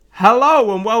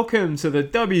Hello and welcome to the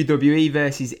WWE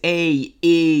vs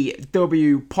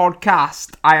AEW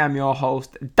podcast. I am your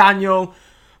host, Daniel.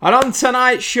 And on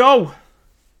tonight's show,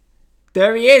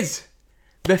 there he is.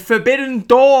 The Forbidden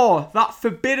Door. That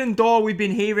Forbidden Door we've been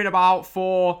hearing about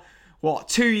for,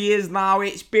 2 years now.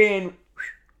 It's been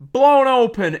blown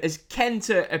open as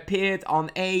Kenta appeared on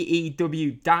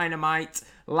AEW Dynamite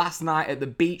last night at the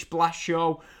Beach Blast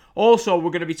show. Also,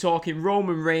 we're going to be talking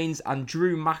Roman Reigns and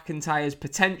Drew McIntyre's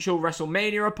potential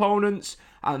WrestleMania opponents.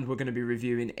 And we're going to be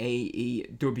reviewing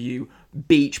AEW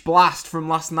Beach Blast from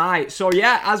last night. So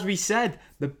yeah, as we said,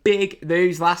 the big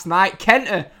news last night.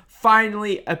 Kenta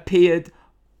finally appeared.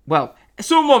 Well,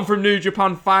 someone from New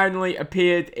Japan finally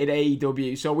appeared in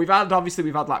AEW. So we've had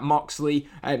like Moxley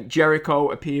and Jericho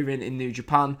appearing in New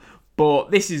Japan.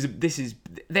 But this is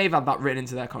they've had that written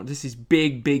into their contract. This is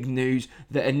big news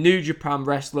that a New Japan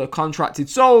wrestler contracted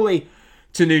solely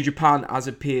to New Japan has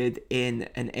appeared in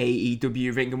an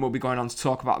AEW ring, and we'll be going on to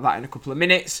talk about that in a couple of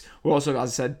minutes. We'll also, as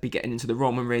I said, be getting into the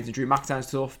Roman Reigns and Drew McIntyre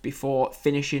stuff before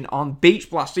finishing on Beach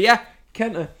Blast. So yeah,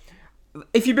 Kenta,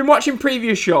 if you've been watching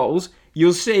previous shows,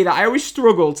 you'll see that I always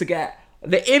struggle to get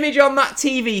the image on that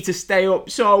TV to stay up.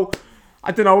 So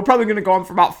I don't know, we're probably going to go on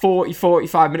for about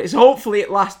 40-45 minutes. Hopefully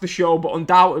it lasts the show, but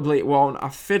undoubtedly it won't.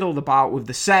 I've fiddled about with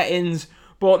the settings.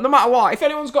 But no matter what, if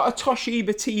anyone's got a Toshiba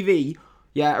TV,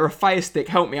 or a Fire Stick,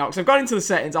 help me out. Because I've gone into the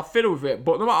settings, I've fiddled with it,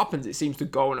 but no matter what happens, it seems to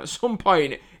go. And at some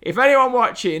point, if anyone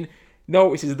watching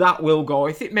notices, that will go.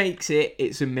 If it makes it,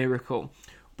 it's a miracle.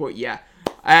 But yeah.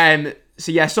 So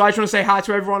I just want to say hi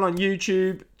to everyone on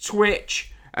YouTube,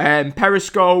 Twitch,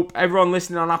 Periscope, everyone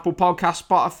listening on Apple Podcasts,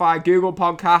 Spotify, Google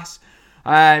Podcasts.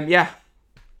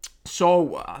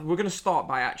 So we're going to start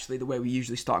by actually the way we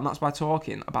usually start, and that's by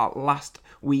talking about last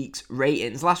week's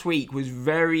ratings. Last week was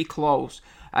very close.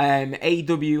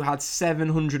 AEW had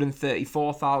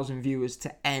 734,000 viewers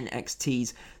to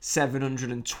NXT's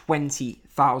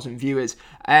 720,000 viewers.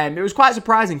 It was quite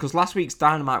surprising because last week's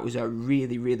Dynamite was a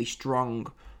really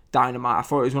strong Dynamite. I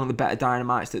thought it was one of the better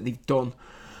Dynamites that they've done.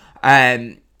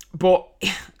 But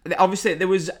obviously there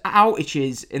was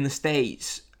outages in the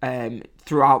States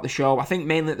throughout the show. I think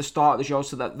mainly at the start of the show,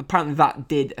 so that apparently that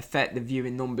did affect the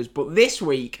viewing numbers. But this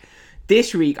week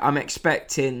I'm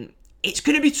expecting it's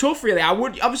going to be tough, really.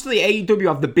 Obviously AEW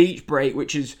have the Beach Break,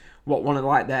 which is one of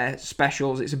like their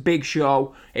specials. It's a big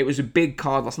show. It was a big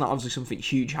card. That's not obviously something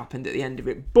huge happened at the end of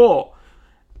it. But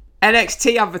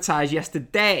NXT advertised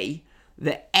yesterday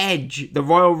that Edge, the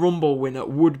Royal Rumble winner,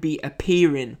 would be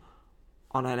appearing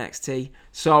on NXT.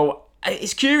 So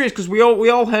it's curious because we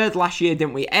all heard last year,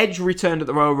 didn't we? Edge returned at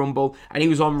the Royal Rumble and he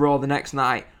was on Raw the next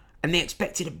night, and they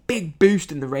expected a big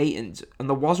boost in the ratings, and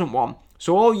there wasn't one.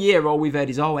 So all year, all we've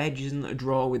heard is, Edge isn't a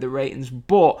draw with the ratings.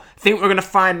 But I think we're going to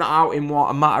find that out in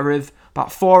a matter of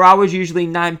about 4 hours, usually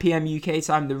 9 p.m. UK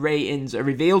time, the ratings are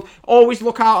revealed. Always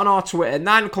look out on our Twitter,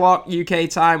 9 o'clock UK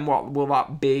time, what will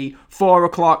that be? 4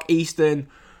 o'clock Eastern,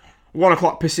 1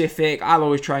 o'clock Pacific. I'll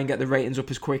always try and get the ratings up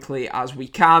as quickly as we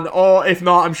can. Or if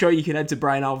not, I'm sure you can head to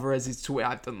Brian Alvarez's Twitter.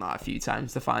 I've done that a few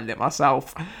times to find it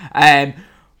myself.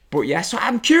 But yeah, so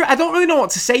I'm curious. I don't really know what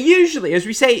to say. Usually, as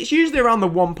we say, it's usually around the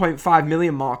 1.5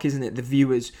 million mark, isn't it, the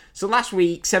viewers? So last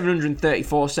week,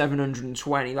 734,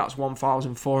 720, that's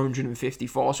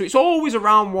 1,454. So it's always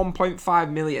around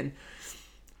 1.5 million.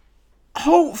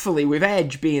 Hopefully, with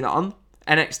Edge being on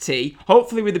NXT,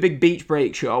 hopefully with the big Beach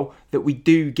Break show, that we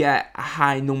do get a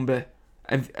high number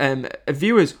of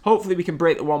viewers. Hopefully we can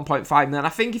break the 1.5 million. I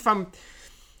think if I'm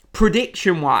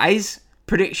prediction-wise,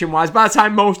 by the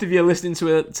time most of you are listening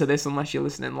to this, unless you're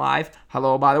listening live,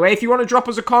 hello, by the way. If you want to drop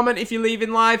us a comment if you're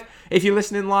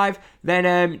listening live,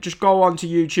 then just go on to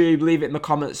YouTube, leave it in the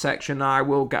comments section, and I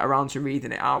will get around to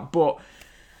reading it out. But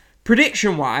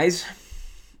prediction-wise,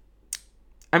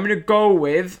 I'm going to go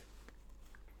with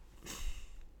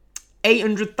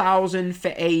 800,000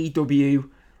 for AEW,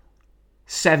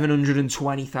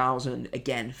 720,000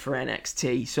 again for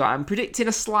NXT. So I'm predicting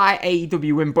a slight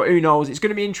AEW win, but who knows? It's going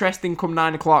to be interesting come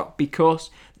 9 o'clock because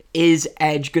is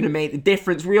Edge going to make the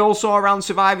difference? We all saw around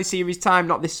Survivor Series time,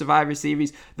 not this Survivor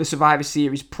Series, the Survivor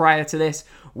Series prior to this,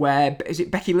 where,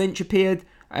 Becky Lynch appeared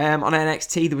on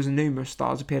NXT. There was numerous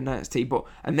stars appeared on NXT,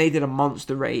 and they did a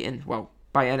monster rating,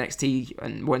 by NXT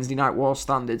and Wednesday Night War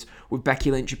standards, with Becky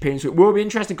Lynch appearing. So it will be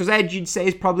interesting because Edge, you'd say,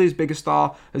 is probably as big a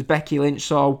star as Becky Lynch.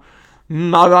 So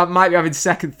I might be having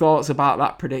second thoughts about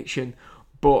that prediction,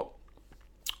 but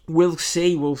we'll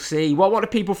see. What do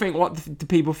people think? What do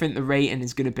people think the rating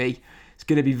is going to be? It's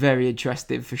going to be very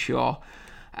interesting for sure.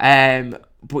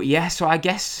 But yeah, so I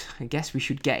guess we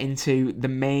should get into the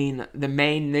main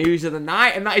news of the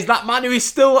night, and that is that man who is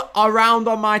still around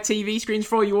on my TV screens.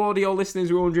 For all you audio listeners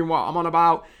who are wondering what I'm on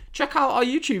about, check out our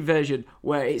YouTube version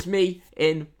where it's me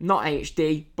in not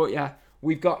HD, but yeah,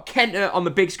 we've got Kenta on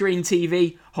the big screen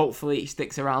TV. Hopefully he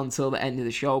sticks around till the end of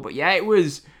the show. But yeah, it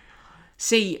was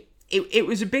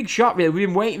a big shock, really. We've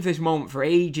been waiting for this moment for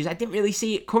ages. I didn't really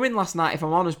see it coming last night, if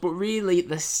I'm honest, but really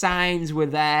the signs were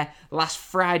there. Last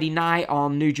Friday night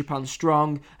on New Japan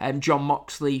Strong, Jon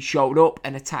Moxley showed up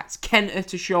and attacked Kenta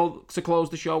to close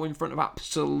the show in front of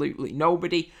absolutely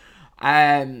nobody.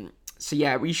 So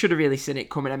yeah, we should have really seen it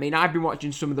coming. I mean, I've been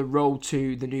watching some of the Road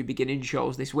to the New Beginning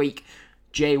shows this week.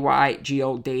 Jay White,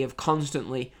 GOD have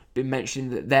constantly been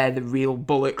mentioning that they're the real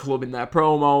Bullet Club in their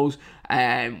promos.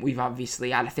 We've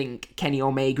obviously had, I think, Kenny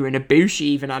Omega and Ibushi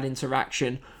even had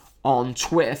interaction on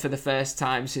Twitter for the first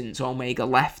time since Omega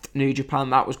left New Japan.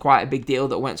 That was quite a big deal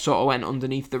that went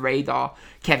underneath the radar.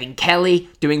 Kevin Kelly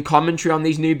doing commentary on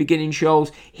these New Beginning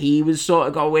shows. He was sort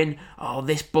of going, oh,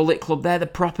 this Bullet Club, they're the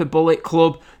proper Bullet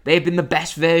Club. They've been the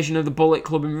best version of the Bullet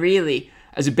Club. And really,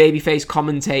 as a babyface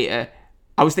commentator,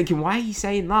 I was thinking, why are you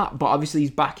saying that? But obviously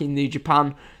he's back in New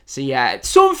Japan. So yeah,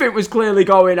 something was clearly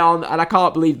going on, and I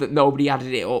can't believe that nobody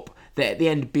added it up. That at the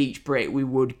end of Beach Break, we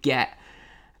would get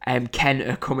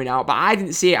Kenta coming out. But I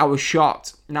didn't see it, I was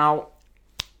shocked. Now,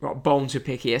 I've got a bone to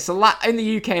pick here. So in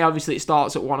the UK, obviously it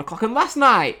starts at 1 o'clock. And last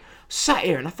night, I sat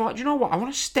here and I thought, you know what, I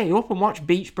want to stay up and watch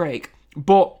Beach Break.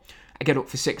 But I get up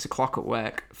for 6 o'clock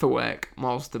for work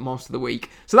most of the week.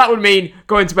 So that would mean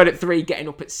going to bed at 3, getting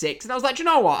up at 6. And I was like, you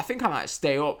know what, I think I might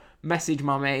stay up. Message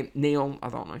my mate, Neil. I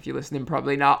don't know if you're listening,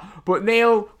 probably not. But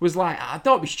Neil was like,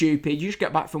 don't be stupid. You just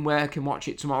get back from work and watch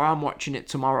it tomorrow. I'm watching it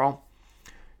tomorrow.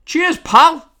 Cheers,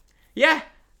 pal. Yeah.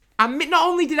 Not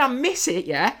only did I miss it,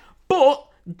 yeah, but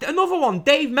another one,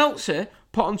 Dave Meltzer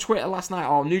put on Twitter last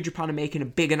night, New Japan are making a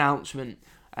big announcement.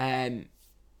 9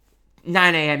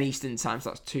 a.m. Eastern time,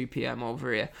 so that's 2 p.m.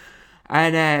 over here.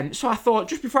 And so I thought,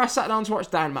 just before I sat down to watch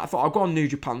Dynamite, I thought I'll go on New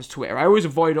Japan's Twitter. I always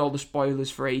avoid all the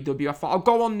spoilers for AEW. I thought I'll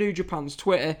go on New Japan's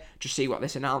Twitter, just see what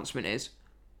this announcement is.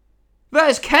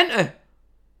 There's Kenta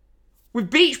with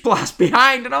Beach Blast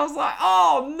behind, and I was like,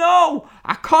 oh no!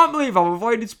 I can't believe I've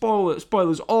avoided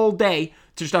spoilers all day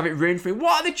to just have it ruined for me.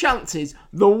 What are the chances?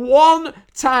 The one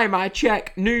time I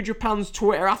check New Japan's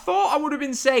Twitter, I thought I would have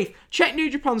been safe. Check New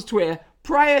Japan's Twitter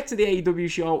prior to the AEW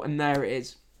show, and there it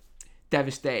is.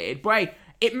 Devastated. But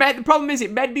hey, the problem is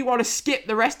it made me want to skip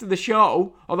the rest of the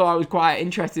show, although I was quite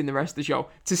interested in the rest of the show,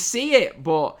 to see it,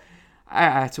 but I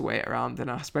had to wait around, and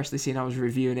especially seeing I was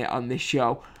reviewing it on this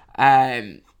show.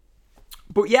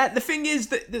 But yeah, the thing is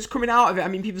that's coming out of it, I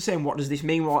mean, people are saying, what does this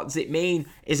mean? What does it mean?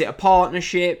 Is it a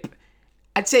partnership?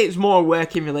 I'd say it's more a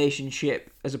working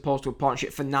relationship as opposed to a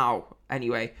partnership for now,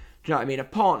 anyway. Do you know what I mean? A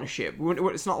partnership.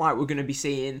 It's not like we're going to be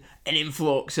seeing an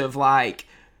influx of, like,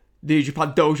 New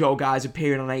Japan Dojo guys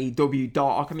appearing on AEW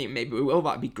Dark. I mean, maybe we will.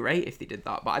 That'd be great if they did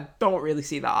that. But I don't really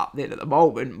see that happening at the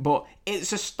moment. But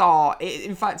it's a start.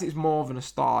 In fact, it's more than a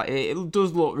start. It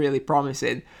does look really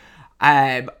promising.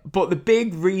 But the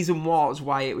big reason was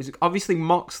why it was... Obviously,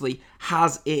 Moxley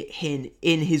has it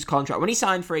in his contract. When he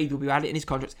signed for AEW, had it in his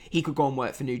contract, he could go and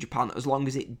work for New Japan as long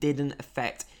as it didn't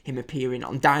affect him appearing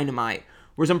on Dynamite.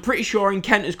 Whereas I'm pretty sure in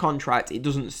Kenta's contract, it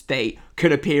doesn't state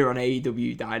could appear on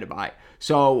AEW Dynamite.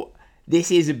 So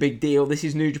this is a big deal. This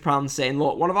is New Japan saying,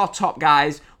 look, one of our top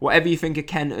guys, whatever you think of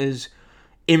Kenta's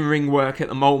in-ring work at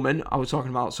the moment, I was talking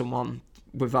about someone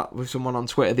with someone on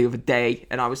Twitter the other day,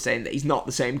 and I was saying that he's not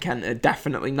the same Kenta,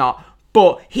 definitely not.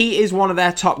 But he is one of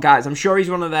their top guys. I'm sure he's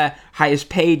one of their highest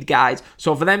paid guys.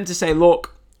 So for them to say,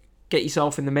 look, get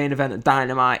yourself in the main event at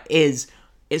Dynamite,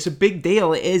 it's a big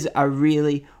deal. It is a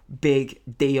really big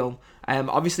deal.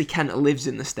 Obviously, Kenta lives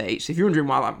in the States. If you're wondering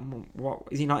why, like, what,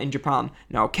 is he not in Japan?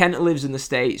 No, Kenta lives in the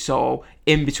States, so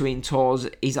in between tours,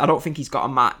 I don't think he's got a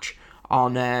match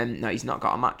on, no, he's not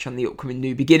got a match on the upcoming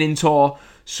New Beginning tour,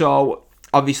 so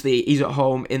obviously he's at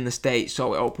home in the States,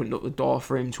 so it opened up the door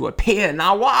for him to appear.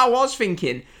 Now, what I was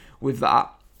thinking with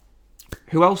that,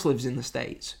 who else lives in the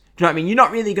States? Do you know what I mean? You're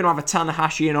not really going to have a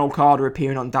Tanahashi and Okada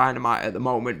appearing on Dynamite at the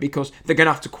moment because they're going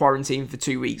to have to quarantine for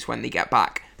 2 weeks when they get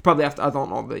back. Probably have to, I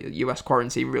don't know the US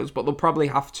quarantine rules, but they'll probably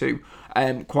have to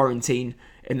quarantine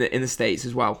in the States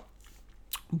as well.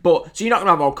 But, so you're not going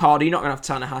to have Okada, you're not going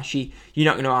to have Tanahashi, you're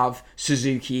not going to have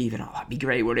Suzuki even. Oh, that'd be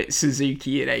great, wouldn't it?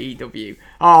 Suzuki in AEW.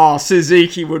 Oh,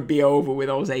 Suzuki would be over with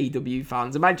those AEW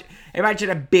fans. Imagine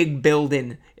a big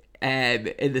building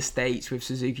in the States with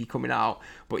Suzuki coming out.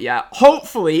 But yeah,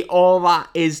 hopefully all that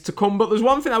is to come. But there's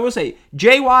one thing I will say.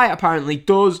 Jay White apparently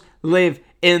does live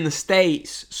in the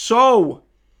States. So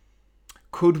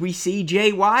could we see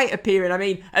Jay White appearing? I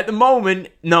mean, at the moment,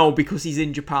 no, because he's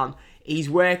in Japan. He's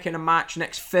working a match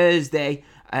next Thursday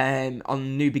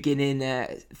on New Beginning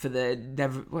for the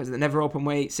Never Open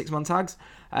Weight 6-man tags.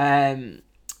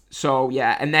 So,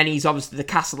 yeah, and then he's obviously the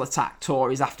Castle Attack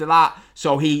tour is after that.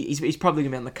 So he's probably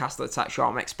going to be on the Castle Attack show.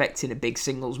 I'm expecting a big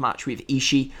singles match with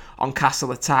Ishii on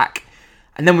Castle Attack.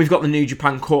 And then we've got the New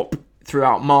Japan Cup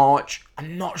throughout March.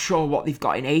 I'm not sure what they've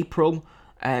got in April.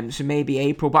 So maybe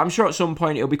April, but I'm sure at some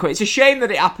point it'll be quick. It's a shame that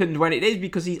it happened when it is,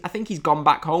 because I think he's gone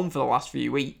back home for the last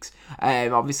few weeks.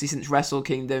 Obviously, since Wrestle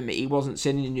Kingdom, he wasn't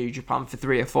seen in New Japan for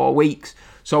 3 or 4 weeks,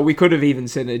 so we could have even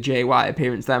seen a Jay White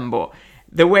appearance then. But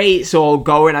the way it's all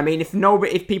going, I mean,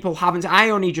 if people haven't, I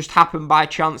only just happened by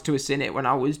chance to have seen it when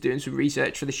I was doing some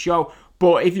research for the show.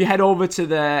 But if you head over to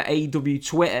the AEW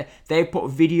Twitter, they put a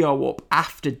video up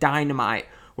after Dynamite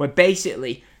where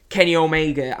basically Kenny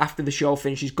Omega, after the show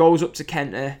finishes, goes up to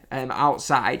Kenta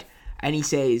outside, and he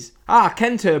says,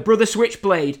 Kenta, brother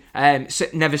Switchblade,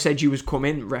 never said you was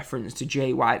coming, reference to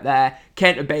Jay White there.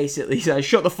 Kenta basically says,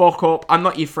 shut the fuck up, I'm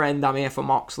not your friend, I'm here for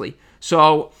Moxley.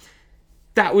 So,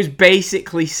 that was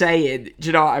basically saying, do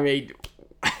you know what I mean?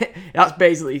 That's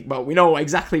basically, well, we know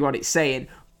exactly what it's saying,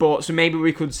 but so maybe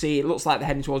we could see, it looks like they're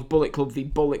heading towards Bullet Club v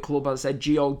Bullet Club. As I said,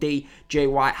 GOD, Jay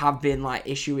White have been like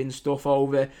issuing stuff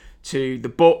over to the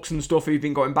Bucks and stuff, who've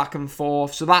been going back and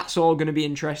forth, so that's all going to be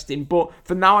interesting. But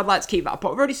for now, I'd like to keep that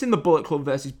apart. I've already seen the Bullet Club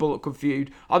versus Bullet Club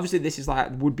feud. Obviously, this is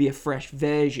would be a fresh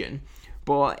version,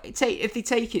 but if they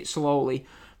take it slowly,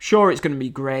 sure, it's going to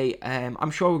be great. I'm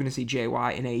sure we're going to see Jay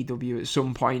White in AEW at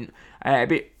some point.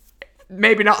 But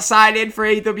maybe not signing for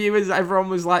AEW as everyone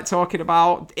was talking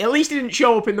about. At least he didn't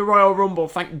show up in the Royal Rumble.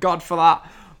 Thank God for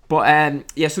that. But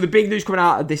so the big news coming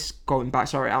out of this,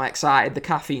 I'm excited. The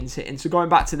caffeine's hitting. So going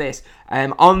back to this,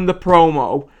 on the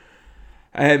promo,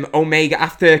 Omega,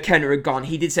 after Kenta had gone,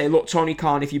 he did say, look, Tony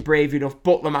Khan, if you're brave enough,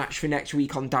 book the match for next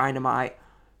week on Dynamite.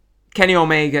 Kenny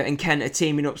Omega and Kenta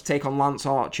teaming up to take on Lance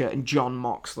Archer and Jon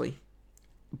Moxley.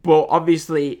 But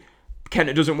obviously,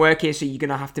 Kenta doesn't work here, so you're going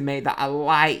to have to make that a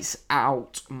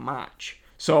lights-out match.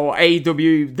 So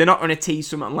AEW, they're not going to tease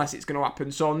something unless it's going to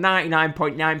happen. So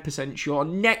 99.9% sure,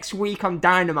 next week on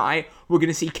Dynamite, we're going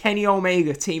to see Kenny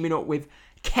Omega teaming up with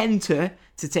Kenta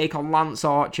to take on Lance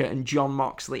Archer and Jon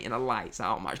Moxley in a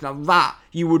lights-out match. Now that,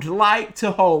 you would like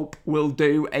to hope, will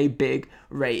do a big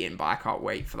rating, but I can't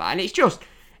wait for that. And it's just,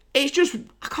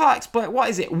 I can't explain, what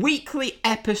is it? Weekly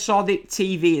episodic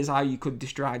TV is how you could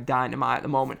describe Dynamite at the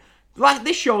moment.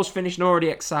 This show's finished and already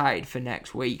excited for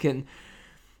next week, and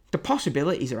the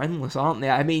possibilities are endless, aren't they?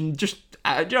 I mean, you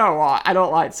know what? I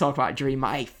don't like to talk about dream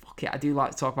matches. Fuck it, I do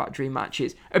like to talk about dream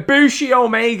matches. Ibushi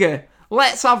Omega.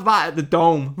 Let's have that at the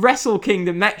Dome. Wrestle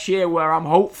Kingdom next year, where I'm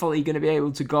hopefully going to be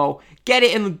able to go. Get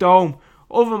it in the Dome.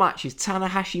 Other matches,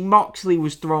 Tanahashi Moxley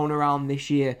was thrown around this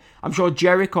year. I'm sure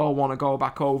Jericho will want to go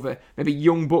back over. Maybe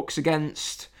Young Bucks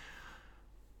against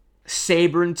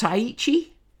Sabre and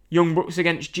Taichi. Young Bucks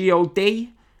against GOD.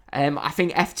 I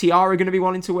think FTR are going to be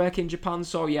wanting to work in Japan.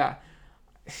 So yeah,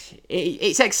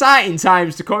 it's exciting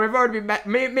times to come.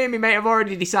 Me and my mate have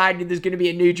already decided there's going to be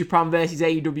a New Japan versus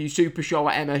AEW Super Show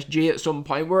at MSG at some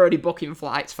point. We're already booking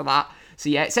flights for that. So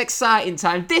yeah, it's exciting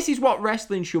time. This is what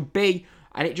wrestling should be.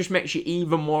 And it just makes you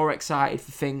even more excited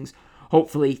for things,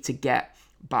 hopefully, to get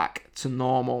back to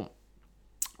normal.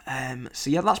 So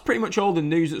yeah, that's pretty much all the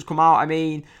news that's come out. I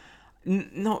mean,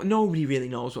 nobody really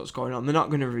knows what's going on. They're not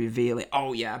going to reveal it.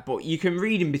 Oh yeah, but you can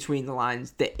read in between the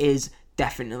lines. There's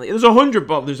 100,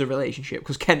 but there's a relationship,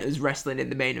 because Kenta's wrestling in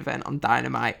the main event on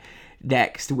Dynamite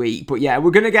next week. But yeah,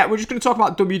 we're just going to talk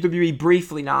about WWE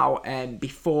briefly now,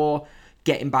 before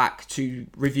getting back to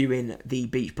reviewing the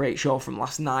Beach Break show from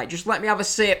last night. Just let me have a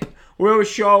sip. We'll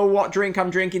show what drink I'm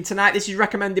drinking tonight. This is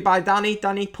recommended by Danny.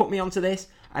 Danny put me onto this,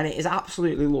 and it is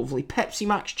absolutely lovely. Pepsi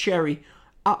Max Cherry.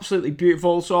 Absolutely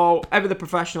beautiful. So, ever the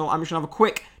professional, I'm just going to have a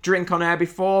quick drink on air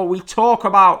before we talk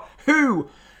about who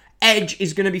Edge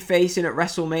is going to be facing at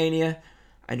WrestleMania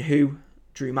and who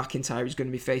Drew McIntyre is going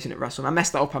to be facing at WrestleMania. I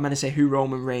messed that up. I'm going to say who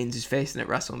Roman Reigns is facing at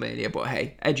WrestleMania, but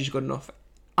hey, Edge is good enough.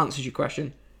 Answers your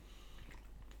question.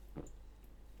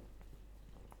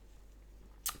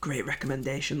 Great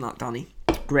recommendation, that, Danny.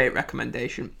 Great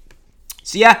recommendation.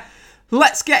 So yeah,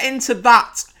 let's get into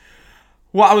that.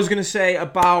 What I was going to say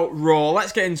about Raw.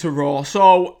 Let's get into Raw.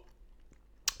 So,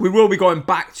 we will be going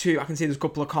back to, I can see there's a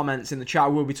couple of comments in the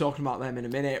chat. We'll be talking about them in a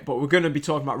minute, but we're going to be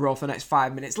talking about Raw for the next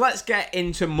 5 minutes. Let's get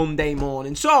into Monday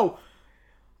morning. So,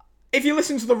 if you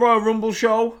listen to the Royal Rumble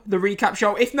show, the recap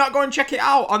show, if not, go and check it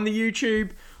out on the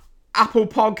YouTube, Apple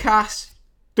Podcasts,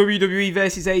 WWE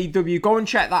versus AEW. Go and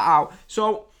check that out.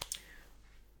 So,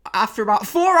 after about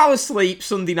 4 hours sleep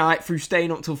Sunday night through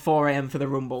staying up till 4 a.m. for the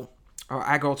Rumble,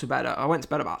 I go to bed. I went to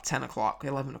bed about 10 o'clock,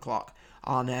 11 o'clock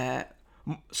on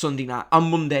Sunday night,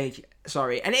 on Monday,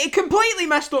 sorry. And it completely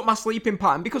messed up my sleeping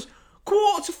pattern because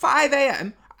 4:45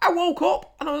 a.m. I woke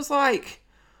up and I was like,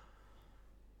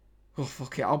 oh,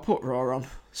 fuck it, I'll put Raw on.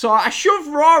 So I shoved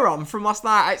Raw on from last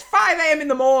night. It's 5 a.m. in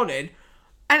the morning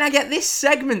and I get this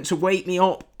segment to wake me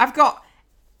up. I've got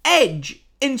Edge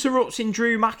interrupting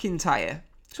Drew McIntyre.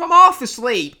 So I'm half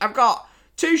asleep. I've got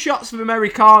 2 shots of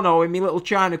Americano in my little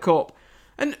China cup.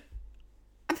 And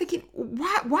I'm thinking,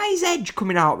 why is Edge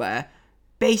coming out there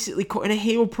basically cutting a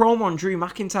heel promo on Drew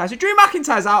McIntyre? So Drew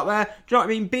McIntyre's out there, do you know what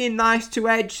I mean, being nice to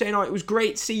Edge, saying, oh, it was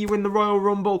great to see you in the Royal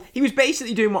Rumble. He was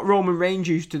basically doing what Roman Reigns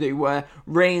used to do, where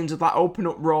Reigns would like open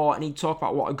up Raw and he'd talk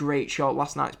about what a great show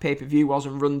last night's pay-per-view was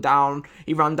and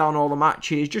he ran down all the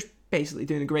matches, just basically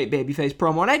doing a great babyface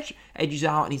promo. And Edge is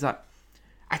out and he's like,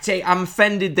 I'm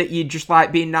offended that you're just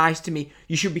like being nice to me.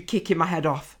 You should be kicking my head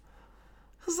off.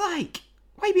 I was like,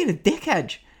 why are you being a dick,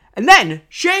 Edge? And then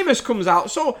Sheamus comes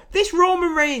out. So this Drew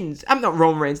McIntyre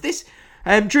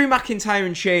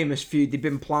and Sheamus feud they've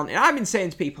been planting. I've been saying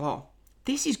to people, oh,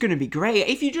 this is going to be great.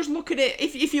 If you just look at it,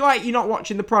 if you like, you're not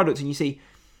watching the product and you see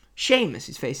Sheamus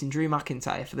is facing Drew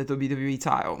McIntyre for the WWE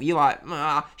title, you're like,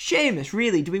 Sheamus,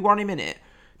 really? Do we want him in it?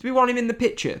 Do we want him in the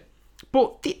picture?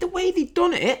 But the way they've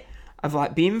done it, of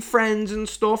like being friends and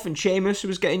stuff, and Sheamus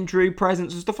was getting Drew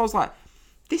presents and stuff, I was like,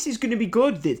 this is going to be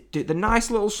good. The nice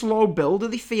little slow build. Are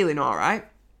they feeling alright?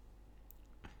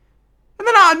 And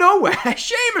then out of nowhere,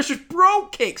 Sheamus just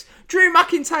broke kicks Drew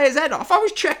McIntyre's head off. I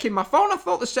was checking my phone. I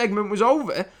thought the segment was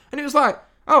over. And it was like,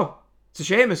 oh, so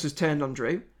Sheamus has turned on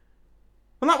Drew.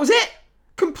 And that was it.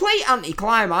 Complete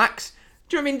anticlimax.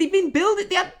 Do you know what I mean? They've been building.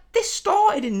 This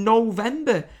started in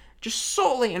November. Just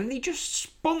subtly. And they just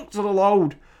spunked to the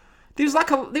load. There was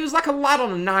like a lad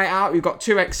on a night out who got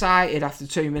too excited after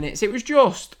 2 minutes. It was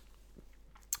just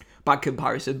bad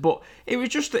comparison, but it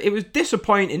was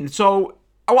disappointing. So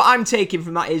what I'm taking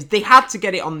from that is they had to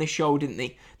get it on this show, didn't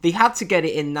they? They had to get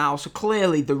it in now. So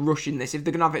clearly they're rushing this. If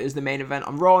they're gonna have it as the main event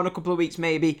on Raw in a couple of weeks,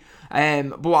 maybe.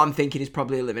 But what I'm thinking is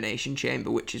probably Elimination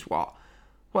Chamber, which is what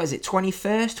is it?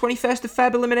 21st of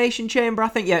Feb Elimination Chamber, I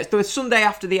think. Yeah, it's the Sunday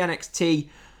after the NXT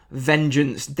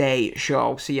Vengeance Day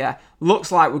show. So yeah, looks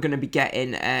like we're going to be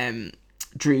getting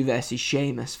Drew versus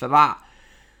Sheamus for that.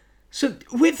 So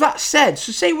with that said,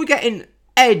 so say we're getting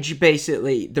Edge,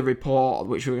 basically the report,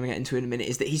 which we're going to get into in a minute,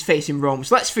 is that he's facing Rome.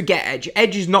 So let's forget Edge.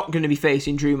 Edge is not going to be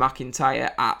facing Drew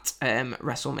McIntyre at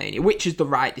WrestleMania, which is the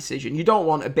right decision. You don't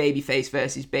want a babyface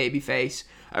versus babyface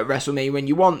at WrestleMania when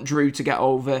you want Drew to get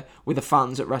over with the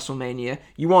fans at WrestleMania.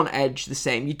 You want Edge the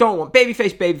same. You don't want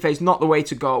babyface, not the way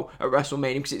to go at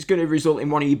WrestleMania because it's going to result in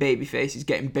one of your babyfaces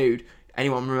getting booed.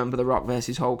 Anyone remember The Rock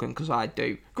versus Hogan? Because I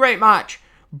do. Great match,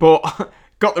 but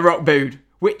got The Rock booed,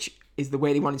 which is the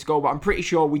way they wanted to go, but I'm pretty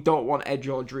sure we don't want Edge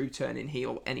or Drew turning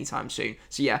heel anytime soon.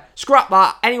 So yeah, scrap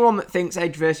that. Anyone that thinks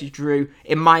Edge versus Drew,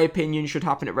 in my opinion, should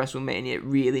happen at WrestleMania, it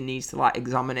really needs to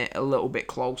examine it a little bit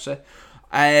closer.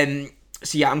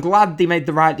 So yeah, I'm glad they made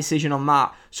the right decision on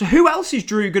that. So who else is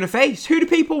Drew going to face? Who do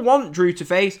people want Drew to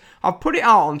face? I've put it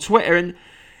out on Twitter and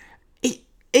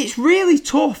it's really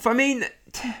tough. I mean,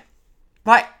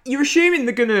 you're assuming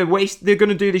they're going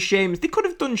to do the Sheamus. They could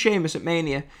have done Sheamus at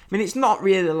Mania. I mean, it's not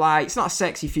really it's not a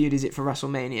sexy feud, is it, for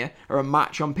WrestleMania or a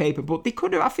match on paper, but they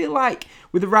could have, I feel like,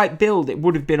 with the right build, it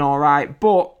would have been alright,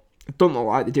 but it doesn't look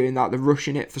like they're doing that. They're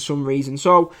rushing it for some reason.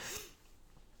 So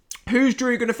who's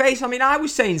Drew going to face? I mean, I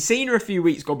was saying Cena a few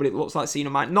weeks ago, but it looks like Cena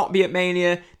might not be at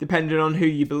Mania, depending on who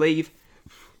you believe.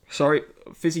 Sorry,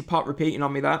 fizzy pot repeating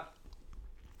on me there.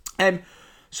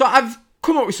 So I've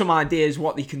come up with some ideas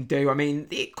what they can do. I mean,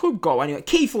 it could go anyway.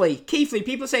 Keith Lee,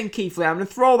 people are saying Keith Lee. I'm going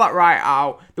to throw that right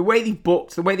out. The way they've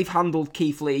booked, the way they've handled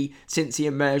Keith Lee since he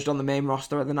emerged on the main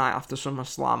roster at the night after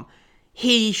SummerSlam,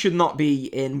 he should not be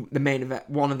in the main event,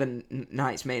 one of the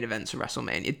night's main events of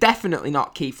WrestleMania. Definitely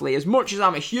not Keith Lee. As much as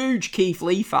I'm a huge Keith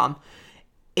Lee fan,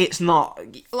 it's not,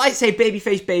 like say,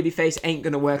 babyface ain't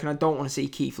going to work, and I don't want to see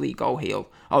Keith Lee go heel.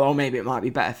 Although maybe it might be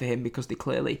better for him because they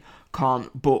clearly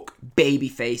can't book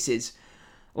babyfaces.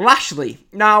 Lashley.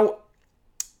 Now,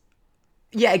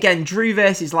 yeah, again, Drew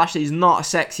versus Lashley is not a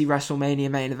sexy WrestleMania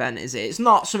main event, is it? It's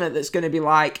not something that's going to be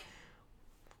like,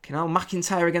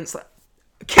 McIntyre against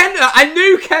Kenta. I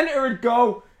knew Kenta would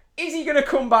go. Is he going to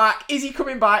come back? Is he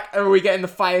coming back? Or are we getting the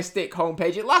Fire Stick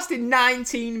homepage? It lasted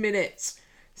 19 minutes.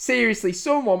 Seriously,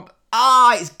 someone...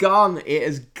 it's gone. It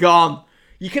has gone.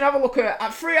 You can have a look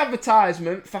at free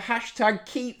advertisement for hashtag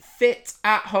Keep Fit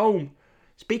at Home.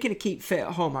 Speaking of keep fit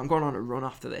at home, I'm going on a run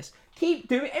after this. Keep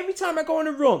doing it. Every time I go on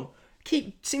a run,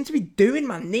 seem to be doing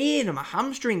my knee and my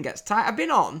hamstring gets tight.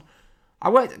 I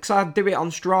worked, because I do it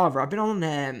on Strava, I've been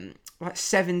on like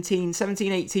 17,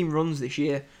 18 runs this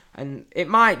year, and it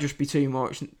might just be too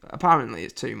much. Apparently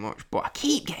it's too much, but I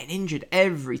keep getting injured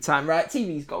every time. Right,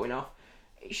 TV's going off.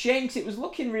 It's a shame, because it was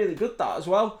looking really good, that as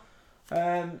well.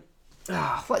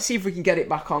 Let's see if we can get it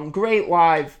back on. Great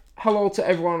live. Hello to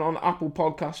everyone on Apple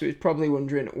Podcasts who is probably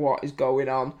wondering what is going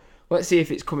on. Let's see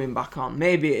if it's coming back on.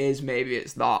 Maybe it is, maybe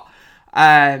it's not.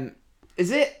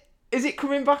 Is it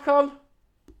coming back on?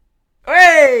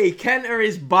 Hey, Kenter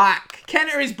is back.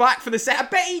 Kenter is back for the set. I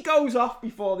bet he goes off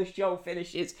before this show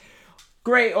finishes.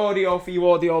 Great audio for you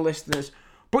audio listeners.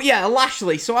 But yeah,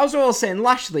 Lashley. So I was all saying,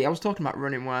 Lashley, I was talking about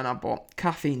running when I bought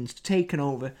caffeine's taken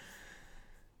over.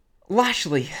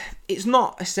 Lashley, it's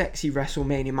not a sexy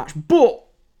WrestleMania match, but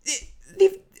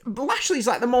Lashley's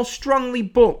like the most strongly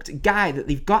booked guy that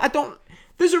they've got.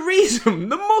 There's a reason.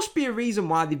 There must be a reason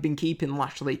why they've been keeping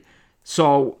Lashley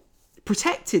so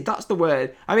protected. That's the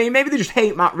word. I mean, maybe they just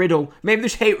hate Matt Riddle. Maybe they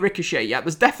just hate Ricochet. Yeah,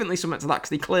 there's definitely something to that, because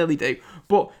they clearly do.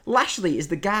 But Lashley is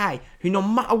the guy who, no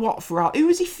matter what, who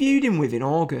was he feuding with in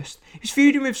August? He was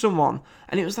feuding with someone,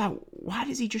 and it was like, why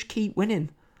does he just keep winning?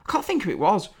 I can't think who it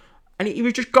was. And he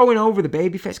was just going over the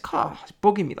babyface. God, it's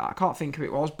bugging me that. I can't think who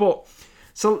it was. But,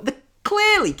 so they're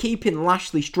clearly keeping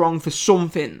Lashley strong for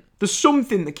something. There's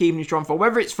something they're keeping him strong for.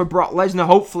 Whether it's for Brock Lesnar,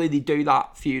 hopefully they do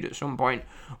that feud at some point.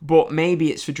 But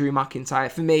maybe it's for Drew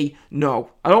McIntyre. For me, no.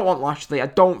 I don't want Lashley. I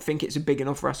don't think it's a big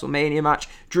enough WrestleMania match.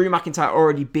 Drew McIntyre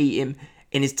already beat him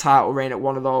in his title reign at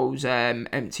one of those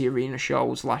empty arena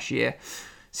shows last year.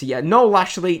 So yeah, no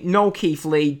Lashley, no Keith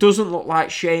Lee. Doesn't look like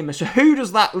Sheamus. So who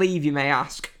does that leave, you may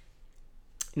ask?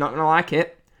 You're not going to like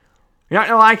it. You're not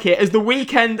going to like it. As the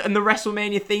Weekend and the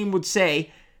WrestleMania theme would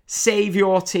say, save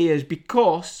your tears,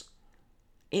 because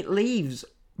it leaves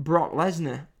Brock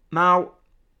Lesnar. Now,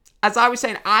 as I was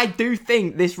saying, I do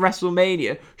think this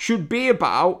WrestleMania should be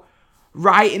about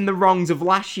righting the wrongs of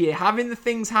last year, having the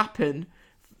things happen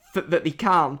that they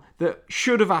can, that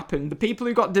should have happened. The people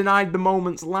who got denied the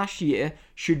moments last year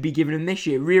should be given them this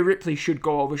year. Rhea Ripley should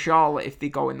go over Charlotte if they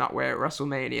go in that way at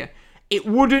WrestleMania. It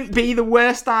wouldn't be the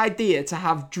worst idea to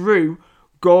have Drew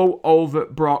go over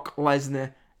Brock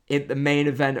Lesnar in the main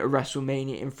event at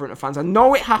WrestleMania in front of fans. I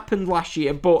know it happened last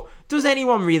year, but does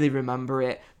anyone really remember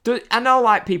it? I know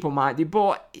like people might do,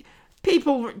 but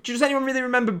does anyone really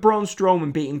remember Braun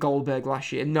Strowman beating Goldberg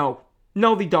last year? No,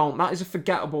 they don't. That is a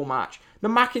forgettable match.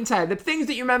 The things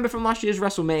that you remember from last year's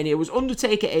WrestleMania was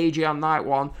Undertaker AJ on night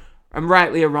 1, and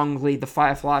rightly or wrongly, the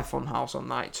Firefly Funhouse on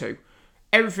night 2.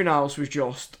 Everything else was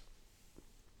just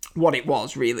what it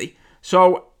was, really.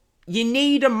 So you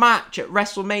need a match at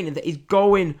WrestleMania that is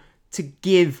going to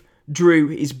give Drew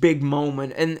his big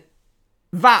moment, and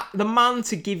the man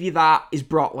to give you that is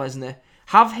Brock Lesnar.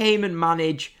 Have Heyman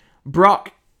manage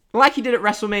Brock like he did at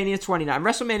WrestleMania 29.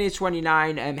 WrestleMania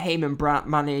 29, Heyman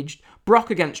managed Brock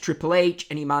against Triple H,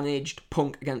 and he managed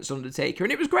Punk against Undertaker,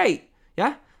 and it was great.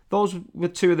 Yeah, those were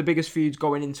two of the biggest feuds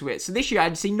going into it. So this year,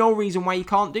 I'd see no reason why you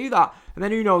can't do that. And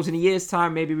then who knows, in a year's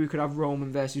time, maybe we could have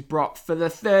Roman versus Brock for the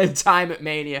third time at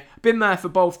Mania. Been there for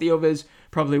both the others.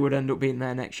 Probably would end up being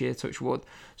there next year, touch wood.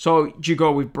 So, do you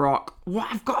go with Brock? What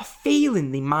I've got a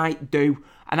feeling they might do,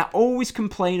 and I always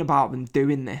complain about them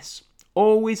doing this.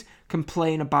 Always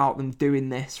complain about them doing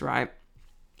this, right?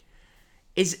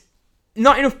 Is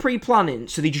not enough pre-planning,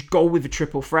 so they just go with a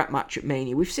triple threat match at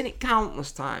Mania. We've seen it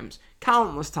countless times.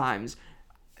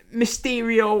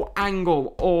 Mysterio,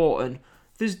 Angle, Orton.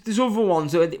 There's other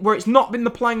ones where it's not been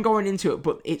the plan going into it,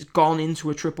 but it's gone into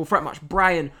a triple threat match.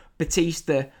 Bryan,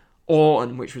 Batista,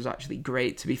 Orton, which was actually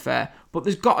great, to be fair. But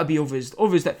there's got to be others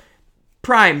that...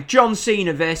 Prime, John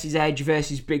Cena versus Edge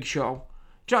versus Big Show.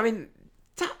 Do you know what I mean?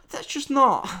 That's just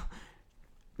not...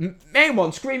 Main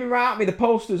one, screaming right at me, the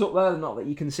poster's up there, not that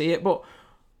you can see it, but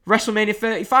WrestleMania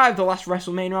 35, the last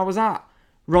WrestleMania I was at.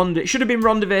 Ronda, it should have been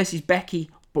Ronda versus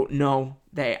Becky, but no,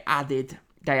 they added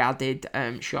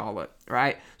Charlotte,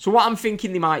 right? So what I'm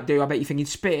thinking they might do, I bet you're thinking,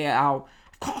 spit it out.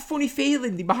 I've got a funny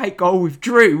feeling they might go with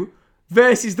Drew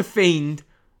versus The Fiend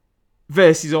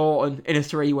versus Orton in a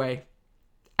 3-way.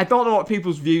 I don't know what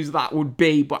people's views of that would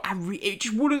be, but it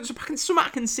just wouldn't. Something I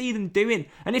can see them doing.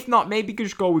 And if not, maybe you could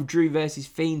just go with Drew versus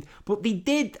Fiend. But they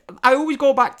did. I always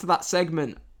go back to that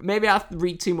segment. Maybe I have to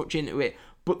read too much into it.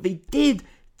 But they did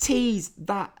tease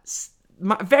that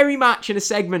very match in a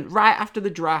segment right after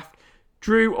the draft.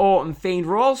 Drew, Orton, Fiend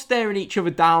were all staring each other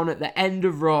down at the end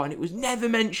of Raw, and it was never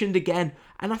mentioned again.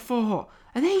 And I thought,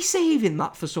 are they saving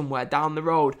that for somewhere down the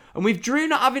road? And with Drew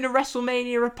not having a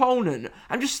WrestleMania opponent,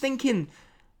 I'm just thinking,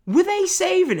 were they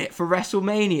saving it for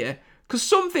WrestleMania? Because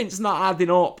something's not adding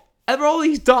up. Are all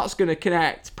these dots going to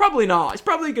connect? Probably not. It's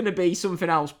probably going to be something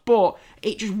else, but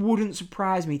it just wouldn't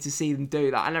surprise me to see them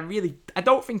do that. And I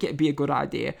don't think it'd be a good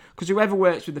idea, because whoever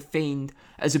works with The Fiend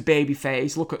as a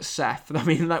babyface, look at Seth. I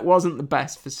mean, that wasn't the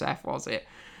best for Seth, was it?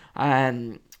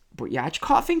 But yeah, I just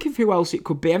can't think of who else it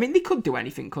could be. I mean, they could do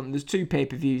anything, couldn't they? There's 2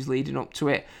 pay-per-views leading up to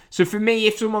it. So for me,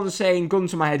 if someone's saying, gun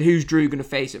to my head, who's Drew going to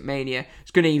face at Mania,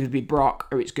 it's going to either be Brock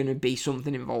or it's going to be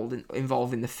something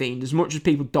involving The Fiend. As much as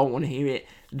people don't want to hear it,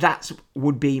 that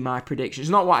would be my prediction. It's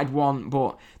not what I'd want,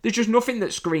 but there's just nothing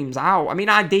that screams out. I mean,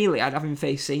 ideally, I'd have him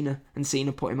face Cena and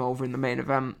Cena put him over in the main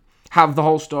event. Have the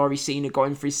whole story, Cena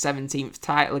going for his 17th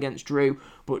title against Drew,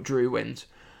 but Drew wins.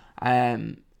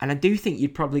 And I do think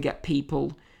you'd probably get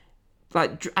people...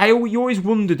 Like, you always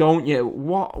wonder, don't you,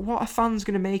 what are fans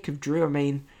going to make of Drew? I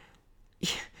mean, do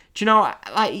you know,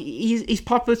 like, he's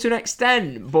popular to an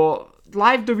extent, but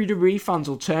live WWE fans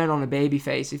will turn on a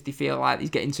babyface if they feel like he's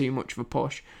getting too much of a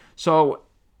push. So,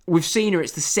 with Cena,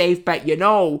 it's the safe bet. You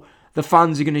know the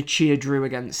fans are going to cheer Drew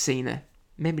against Cena.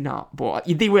 Maybe not, but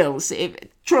they will.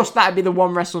 Trust that'd be the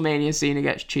one WrestleMania Cena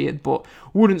gets cheered, but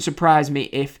wouldn't surprise me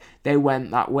if they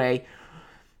went that way.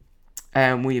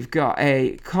 We've got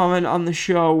a comment on the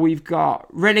show. We've got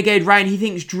Renegade Ryan. He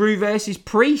thinks Drew versus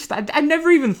Priest. I never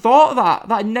even thought of that.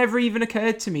 That never even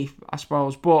occurred to me, I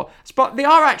suppose. But they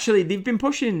are actually, they've been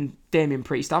pushing Damian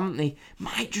Priest, haven't they?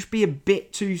 Might just be a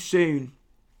bit too soon.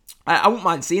 I wouldn't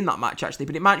mind seeing that match, actually,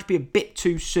 but it might just be a bit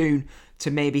too soon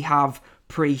to maybe have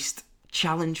Priest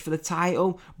challenge for the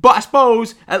title. But I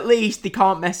suppose at least they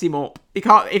can't mess him up. They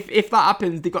can't, if that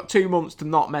happens, they've got 2 months to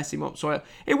not mess him up. So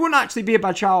it wouldn't actually be a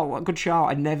bad shout, a good shout.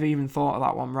 I'd never even thought of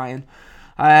that one, Ryan.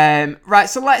 Right,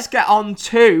 so let's get on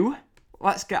to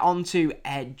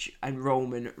Edge and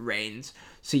Roman Reigns.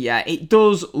 So yeah, it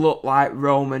does look like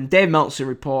Roman. Dave Meltzer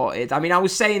reported. I mean, I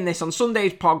was saying this on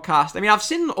Sunday's podcast. I mean, I've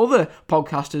seen other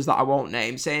podcasters that I won't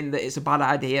name saying that it's a bad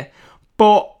idea.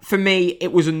 But for me,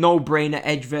 it was a no-brainer,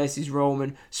 Edge versus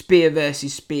Roman, Spear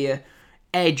versus Spear.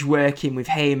 Edge working with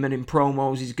Heyman in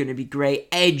promos is going to be great.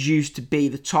 Edge used to be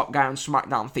the top guy on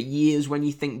SmackDown for years. When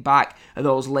you think back at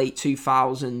those late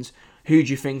 2000s, who do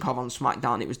you think of on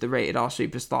SmackDown? It was the Rated R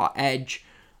Superstar, Edge,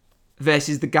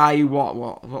 versus the guy who,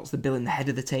 what's the bill in the head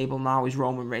of the table now, is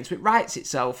Roman Reigns. So it writes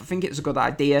itself. I think it's a good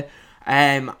idea.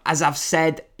 As I've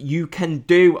said, you can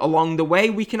do along the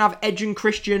way. We can have Edge and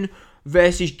Christian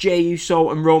versus Jey Uso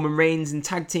and Roman Reigns in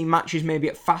tag team matches, maybe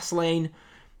at Fastlane.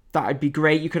 That'd be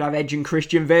great. You could have Edge and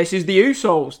Christian versus the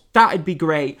Usos. That'd be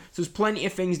great. So there's plenty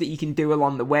of things that you can do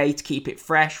along the way to keep it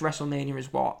fresh. WrestleMania is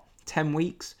 10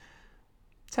 weeks?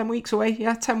 10 weeks away?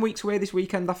 Yeah, 10 weeks away this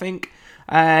weekend, I think.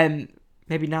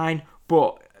 Maybe 9.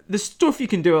 But there's stuff you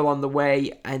can do along the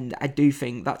way, and I do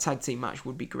think that tag team match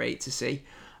would be great to see.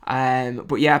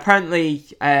 But yeah, apparently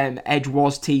Edge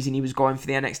was teasing he was going for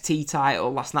the NXT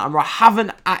title last night. I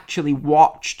haven't actually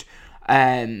watched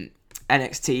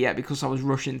NXT yet because I was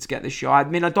rushing to get this show. I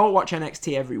mean, I don't watch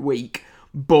NXT every week,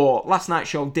 but last night's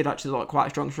show did actually look quite a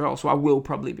strong show, so I will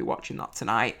probably be watching that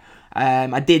tonight.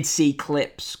 I did see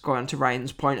clips, going to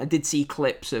Ryan's point, I did see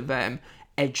clips of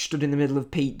Edge stood in the middle of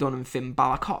Pete Dunne and Finn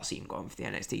Balor. I can't see him going for the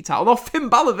NXT title, although Finn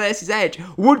Balor versus Edge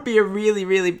would be a really,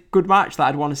 really good match that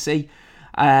I'd want to see.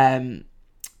 But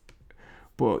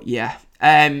yeah,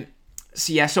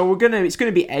 so it's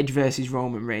gonna be Edge versus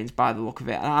Roman Reigns by the look of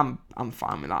it, and I'm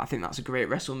fine with that. I think that's a great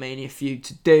WrestleMania feud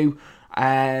to do.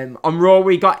 On Raw,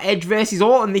 we got Edge versus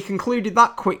Orton. They concluded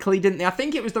that quickly, didn't they? I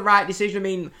think it was the right decision. I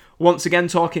mean, once again,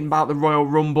 talking about the Royal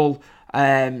Rumble,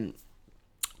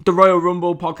 the Royal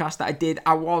Rumble podcast that I did,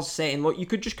 I was saying, look, you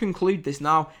could just conclude this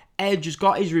now. Edge has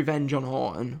got his revenge on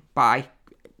Orton by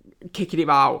kicking him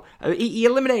out. He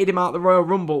eliminated him out of the Royal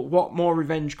Rumble. What more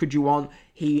revenge could you want?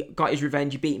 He got his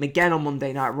revenge. He beat him again on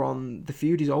Monday Night Raw. The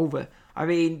feud is over. I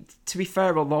mean, to be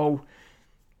fair, although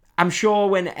I'm sure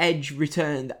when Edge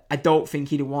returned, I don't think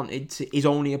he'd have wanted his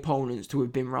only opponents to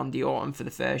have been Randy Orton for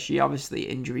the first year. Obviously,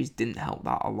 injuries didn't help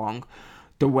that along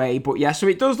the way. But yeah, so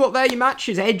it does look there, your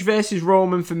matches. Edge versus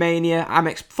Roman for Mania.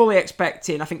 I'm fully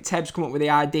expecting, I think Teb's come up with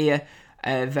the idea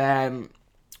of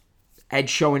Edge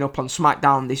showing up on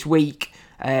SmackDown this week,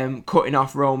 cutting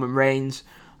off Roman Reigns.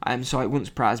 So it wouldn't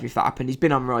surprise me if that happened. He's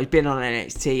been on Raw, he's been on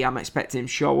NXT. I'm expecting him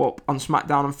to show up on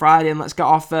SmackDown on Friday. And let's get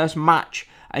our first match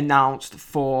announced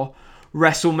for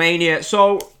WrestleMania.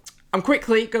 So I'm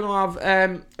quickly going to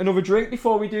have another drink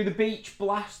before we do the Beach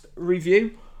Blast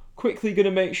review. Quickly going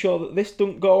to make sure that this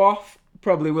don't go off.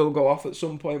 Probably will go off at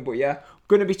some point, but yeah. I'm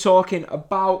going to be talking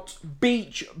about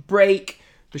Beach Break,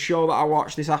 the show that I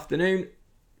watched this afternoon.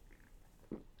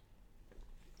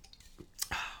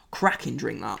 Cracking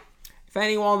drink, that. If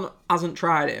anyone hasn't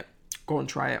tried it, go and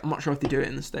try it. I'm not sure if they do it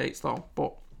in the States though,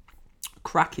 but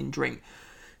cracking drink.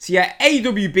 So yeah,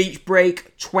 AEW Beach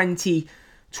Break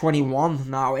 2021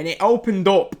 now, and it opened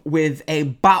up with a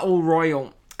battle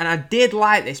royal. And I did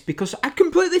like this because I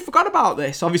completely forgot about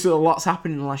this. Obviously, a lot's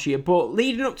happened in the last year, but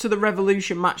leading up to the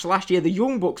Revolution match last year, the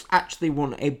Young Bucks actually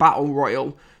won a battle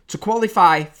royal to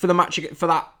qualify for the match, for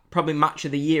that probably match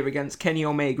of the year against Kenny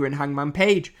Omega and Hangman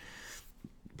Page.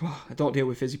 I don't deal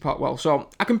with Fizzy Pot well, so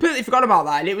I completely forgot about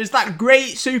that. And it was that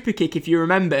great super kick, if you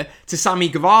remember, to Sammy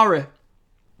Guevara.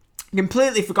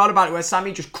 Completely forgot about it, where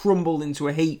Sammy just crumbled into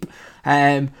a heap.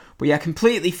 But yeah,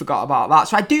 completely forgot about that.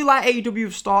 So I do like AEW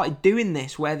have started doing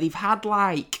this, where they've had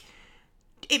like,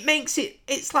 it makes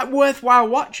it's like worthwhile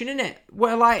watching, isn't it?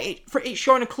 Where like it's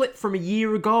showing a clip from a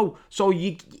year ago, so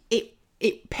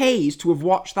it pays to have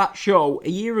watched that show a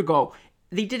year ago.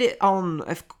 They did it on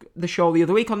the show the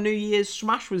other week on New Year's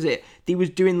Smash, was it? They was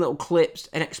doing little clips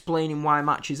and explaining why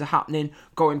matches are happening,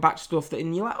 going back to stuff that,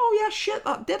 and you're like, oh yeah, shit,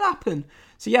 that did happen.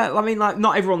 So yeah, I mean, like,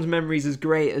 not everyone's memory is as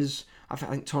great as, I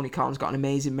think Tony Khan's got an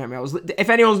amazing memory. If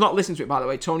anyone's not listened to it, by the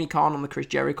way, Tony Khan on the Chris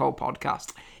Jericho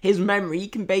podcast, his memory, he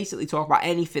can basically talk about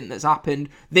anything that's happened.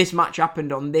 This match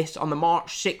happened on the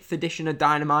March 6th edition of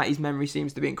Dynamite. His memory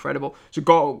seems to be incredible. So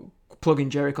go plug in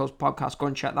Jericho's podcast, go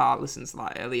and check that out. Listen to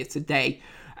that earlier today.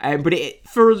 But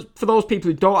for those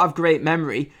people who don't have great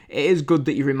memory, it is good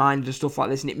that you're reminded of stuff like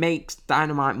this, and it makes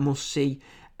Dynamite must-see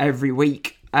every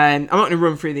week. I'm not going to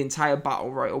run through the entire Battle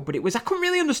Royal, but I couldn't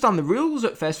really understand the rules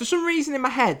at first. For some reason in my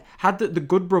head, had that the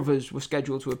Good Brothers were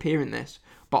scheduled to appear in this,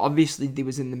 but obviously they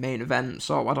was in the main event,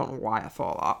 so I don't know why I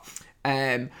thought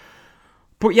that.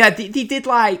 But yeah, they did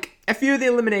like, a few of the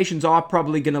eliminations are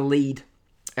probably going to lead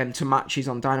to matches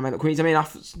on Dynamite Queens. I mean,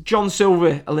 after John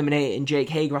Silver eliminating Jake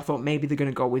Hager, I thought maybe they're going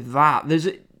to go with that.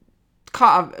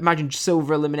 Can't imagine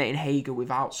Silver eliminating Hager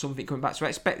without something coming back, so I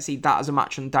expect to see that as a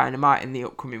match on Dynamite in the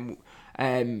upcoming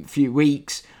few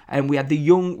weeks. And we had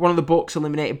one of the Bucks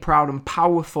eliminated Proud and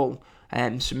Powerful,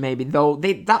 so maybe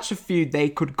that's a feud they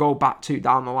could go back to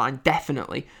down the line.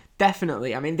 Definitely.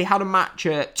 I mean, they had a match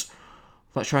at,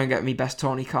 let's try and get me best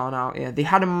Tony Khan out here. They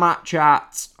had a match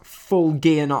at Full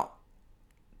Gear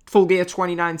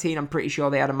 2019. I'm pretty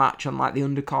sure they had a match on like the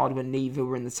undercard when neither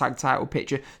were in the tag title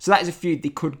picture. So that is a feud they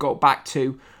could go back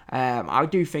to. I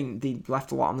do think they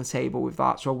left a lot on the table with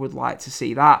that, so I would like to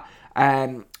see that.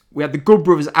 We had the Good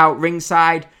Brothers out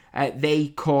ringside. They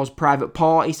caused Private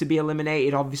Party to be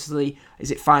eliminated. Obviously,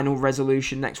 is it Final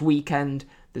Resolution next weekend?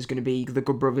 There's going to be the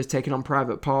Good Brothers taking on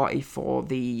Private Party for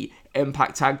the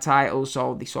Impact Tag titles,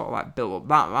 so they sort of like built up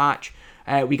that match.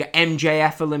 We got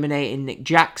MJF eliminating Nick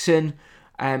Jackson,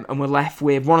 and we're left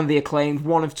with one of the Acclaimed,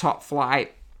 one of Top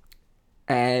Flight.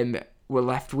 We're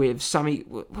left with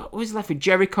what was left with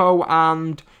Jericho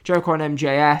and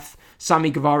MJF. Sammy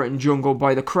Guevara and Jungle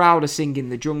Boy. The crowd are singing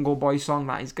the Jungle Boy song.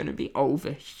 That is going to be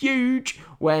over huge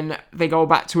when they go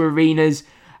back to arenas.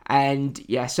 And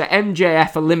yeah, so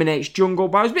MJF eliminates Jungle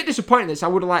Boy. I was a bit disappointed in this. I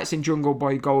would have liked to see Jungle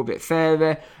Boy go a bit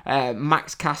further.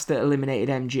 Max Caster eliminated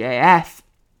MJF.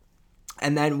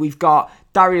 And then we've got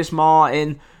Darius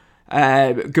Martin,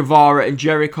 Guevara and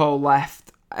Jericho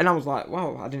left. And I was like,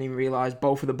 well, I didn't even realise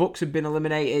both of the Bucks had been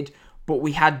eliminated. But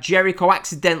we had Jericho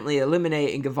accidentally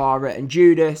eliminating Guevara, and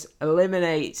Jericho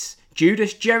eliminates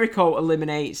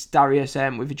Darius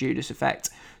with a Judas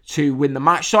effect to win the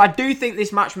match. So I do think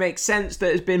this match makes sense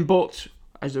that has been booked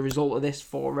as a result of this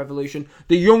for Revolution.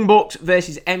 The Young Bucks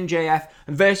versus MJF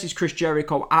and versus Chris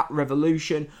Jericho at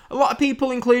Revolution. A lot of people,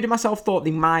 including myself, thought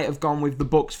they might have gone with the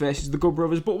Bucks versus the Good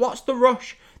Brothers, but what's the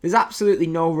rush? There's absolutely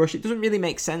no rush. It doesn't really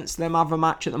make sense them have a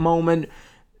match at the moment.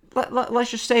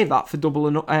 Let's just save that for double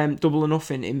or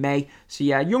nothing in May. So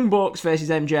yeah, Young Bucks versus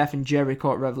MJF and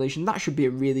Jericho at Revolution. That should be a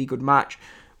really good match.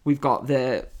 We've got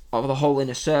the whole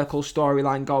Inner Circle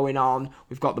storyline going on.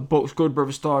 We've got the Bucks Good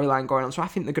Brothers storyline going on. So I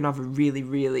think they're going to have a really,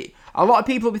 really... A lot of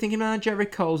people will be thinking,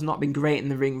 Jericho's not been great in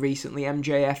the ring recently.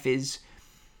 MJF is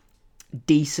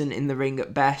decent in the ring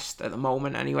at best, at the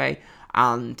moment anyway.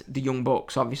 And the Young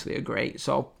Bucks obviously are great.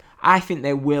 So I think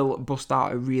they will bust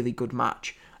out a really good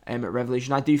match at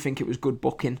Revolution. I do think it was good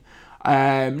booking.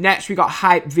 Next, we got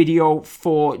hype video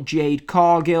for Jade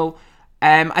Cargill.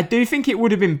 I do think it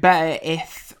would have been better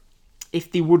if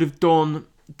they would have done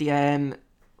the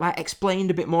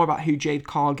explained a bit more about who Jade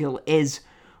Cargill is.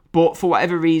 But for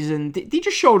whatever reason, they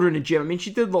just showed her in the gym. I mean, she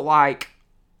did look like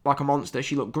a monster.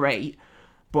 She looked great.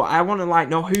 But I want to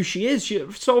know who she is.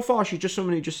 So far, she's just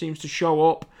someone who just seems to show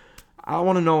up. I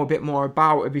want to know a bit more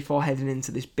about her before heading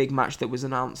into this big match that was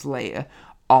announced later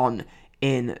on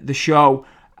in the show.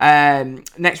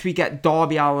 Next we get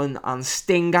Darby Allin and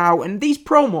Sting out, and these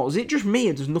promos, it just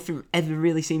me, does nothing ever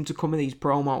really seem to come of these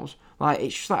promos. Like,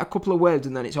 it's just like a couple of words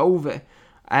and then it's over.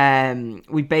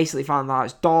 We basically found out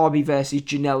it's Darby versus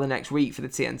Janela next week for the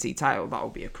TNT title. That'll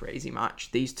be a crazy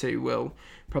match. These two will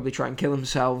probably try and kill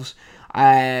themselves.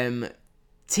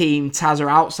 Team Taz are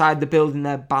outside the building.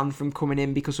 They're banned from coming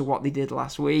in because of what they did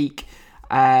last week.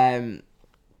 So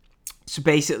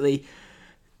basically,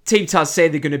 Team Taz say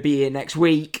they're going to be here next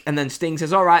week, and then Sting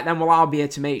says, all right, then, well, I'll be here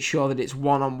to make sure that it's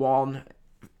one-on-one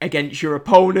against your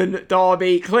opponent,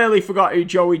 Darby. Clearly forgot who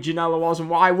Joey Janela was, and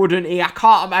why wouldn't he? I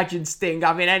can't imagine Sting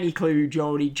having any clue who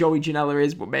Joey Janela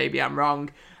is, but maybe I'm wrong.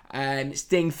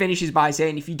 Sting finishes by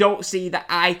saying, if you don't see the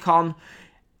icon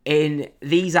in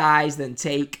these eyes, then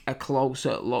take a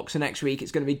closer look. So next week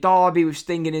it's going to be Darby with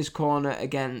Sting in his corner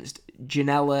against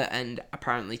Janela, and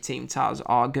apparently Team Taz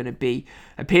are going to be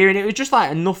appearing. It was just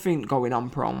like a nothing going on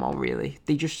promo, really.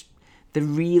 They're just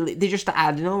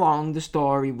adding along the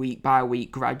story week by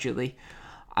week gradually.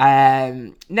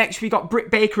 Next we got Britt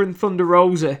Baker and Thunder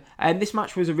Rosa, and this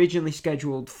match was originally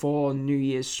scheduled for New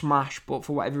Year's Smash, but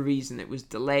for whatever reason it was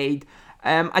delayed.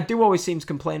 I do always seem to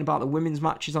complain about the women's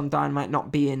matches on Dynamite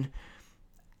not being,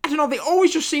 I don't know, they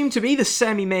always just seem to be the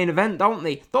semi-main event, don't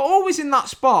they? They're always in that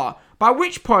spot, by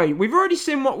which point we've already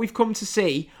seen what we've come to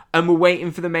see, and we're waiting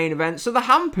for the main event, so they're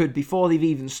hampered before they've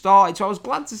even started. So I was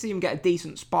glad to see them get a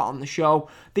decent spot on the show.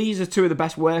 These are two of the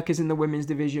best workers in the women's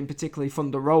division, particularly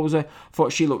Thunder Rosa.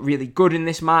 Thought she looked really good in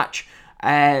this match.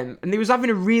 And they was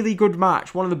having a really good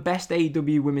match, one of the best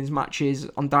AEW women's matches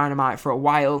on Dynamite for a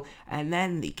while, and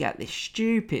then they get this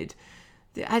stupid,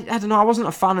 I don't know, I wasn't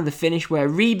a fan of the finish where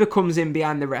Reba comes in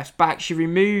behind the ref's back, she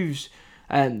removes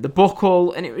the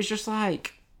buckle, and it was just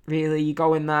like, really, you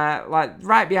go in there, like,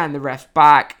 right behind the ref's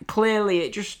back, clearly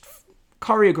it just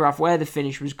choreographed where the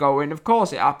finish was going. Of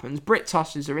course it happens, Britt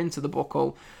tosses her into the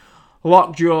buckle,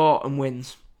 lockjaw, and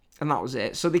wins. And that was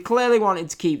it. So they clearly wanted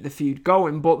to keep the feud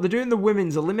going, but they're doing the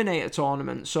women's eliminator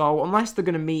tournament, so unless they're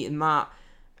going to meet in that,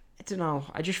 I don't know,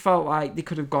 I just felt like they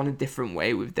could have gone a different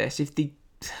way with this.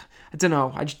 I don't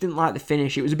know, I just didn't like the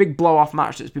finish. It was a big blow-off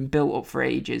match that's been built up for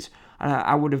ages, and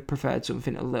I would have preferred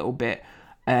something a little bit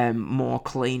more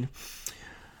clean.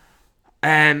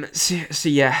 So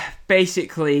yeah,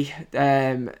 basically,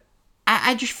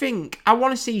 I just think, I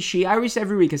want to see I always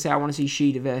every week I say I want to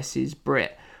see Shida versus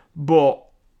Britt, but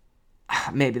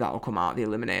maybe that'll come out of the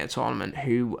Eliminator tournament,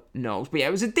 who knows. But yeah,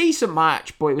 it was a decent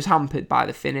match, but it was hampered by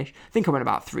the finish. I think I went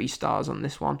about 3 stars on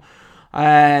this one.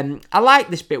 I like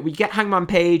this bit. We get Hangman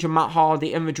Page and Matt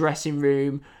Hardy in the dressing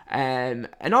room, and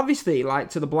obviously, like,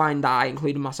 to the blind eye,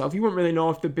 including myself, you wouldn't really know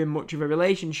if there'd been much of a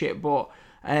relationship, but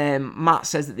Matt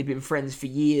says that they've been friends for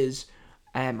years,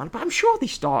 but I'm sure they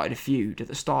started a feud at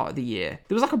the start of the year.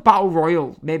 There was like a battle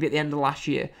royal, maybe at the end of last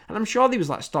year, and I'm sure there was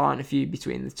like starting a feud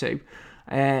between the two.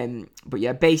 But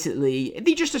yeah, basically,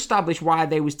 they just established why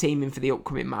they was teaming for the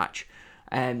upcoming match.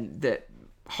 That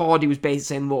Hardy was basically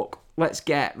saying, look, let's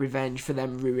get revenge for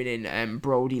them ruining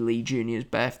Brody Lee Jr.'s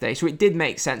birthday. So it did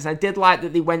make sense. I did like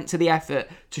that they went to the effort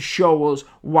to show us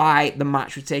why the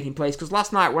match was taking place. Because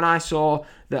last night when I saw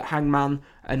that Hangman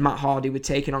and Matt Hardy were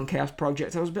taking on Chaos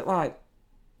Project, I was a bit like,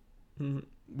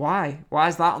 why? Why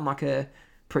is that on like a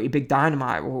pretty big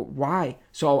Dynamite? Well, why?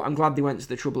 So I'm glad they went to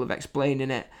the trouble of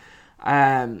explaining it.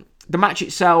 The match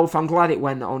itself, I'm glad it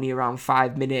went only around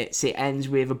 5 minutes. It ends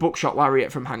with a buckshot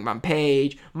lariat from Hangman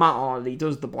Page. Matt Hardy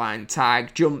does the blind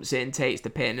tag, jumps in, takes the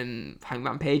pin, and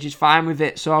Hangman Page is fine with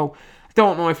it. So I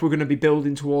don't know if we're going to be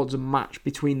building towards a match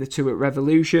between the two at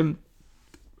Revolution.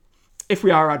 If we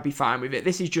are, I'd be fine with it.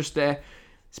 This is just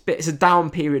it's a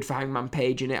down period for Hangman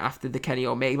Page in it after the Kenny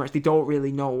Omega match. They don't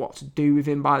really know what to do with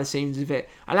him by the seams of it,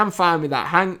 and I'm fine with that.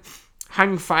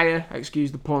 Hang fire,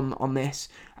 excuse the pun on this,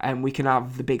 and we can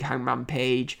have the big Hangman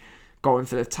Page going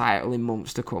for the title in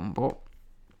months to come. But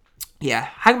yeah,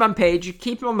 Hangman Page,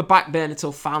 keep him on the back burner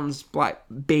till fans, like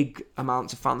big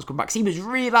amounts of fans, come back. 'Cause he was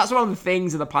that's one of the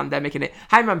things of the pandemic, innit?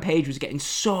 Hangman Page was getting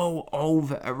so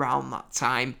over around that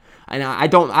time, and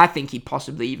I think he'd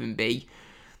possibly even be.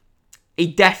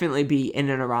 He'd definitely be in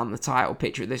and around the title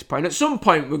picture at this point. At some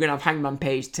point, we're going to have Hangman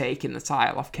Page taking the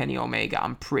title off Kenny Omega.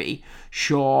 I'm pretty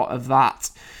sure of that.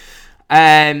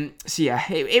 So yeah,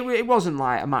 it wasn't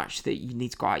like a match that you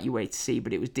need to go out your way to see,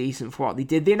 but it was decent for what they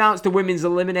did. They announced the Women's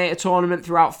Eliminator Tournament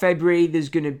throughout February. There's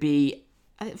going to be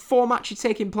 4 matches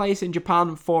taking place in Japan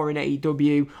and 4 in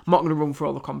AEW. I'm not going to run for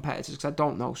all the competitors because I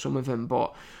don't know some of them,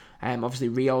 but obviously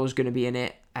Rio's going to be in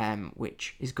it,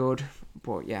 which is good.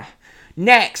 But yeah.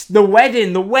 Next, the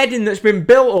wedding that's been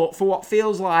built up for what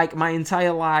feels like my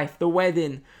entire life. The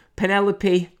wedding,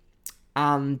 Penelope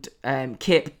and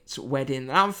Kip's wedding.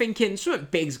 And I'm thinking something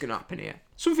big's going to happen here.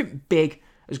 Something big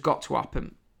has got to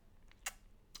happen.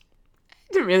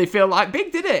 It didn't really feel like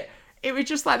big, did it? it was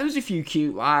just like, there was a few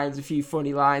cute lines, a few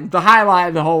funny lines. The highlight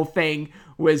of the whole thing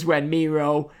was when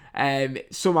Miro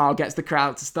somehow gets the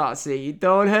crowd to start singing,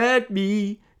 don't hurt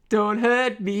me,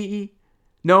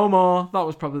 no more. That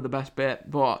was probably the best bit,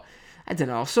 but I don't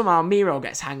know. Somehow Miro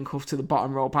gets handcuffed to the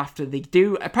bottom rope after they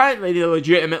do. Apparently they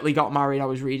legitimately got married, I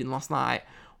was reading last night.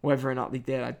 Whether or not they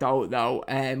did, I don't know.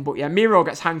 But yeah, Miro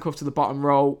gets handcuffed to the bottom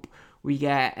rope. We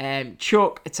get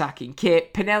Chuck attacking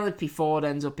Kip. Penelope Ford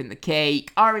ends up in the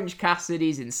cake. Orange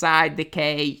Cassidy's inside the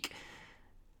cake.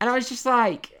 And I was just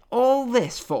like, all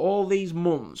this for all these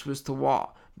months was to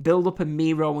what? Build up a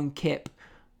Miro and Kip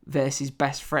versus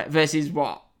best friend versus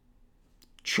what?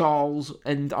 Charles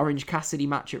and Orange Cassidy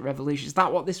match at Revolution. Is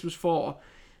that what this was for?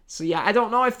 So yeah, I don't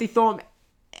know if they thought...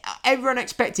 Everyone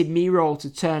expected Miro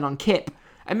to turn on Kip.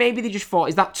 And maybe they just thought,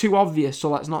 is that too obvious, so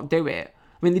let's not do it?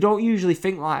 I mean, they don't usually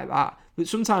think like that. But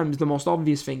sometimes the most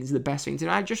obvious thing is the best thing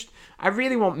to do. I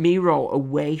really want Miro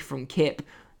away from Kip.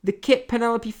 The Kip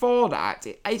Penelope Ford act,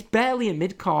 it's barely a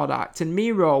mid-card act. And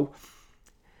Miro,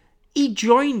 he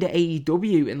joined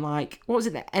AEW in what was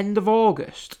it, the end of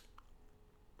August?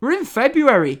 We're in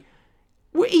February.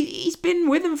 He's been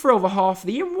with them for over half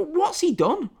the year. What's he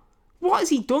done? What has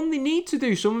he done? They need to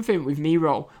do something with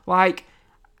Miro.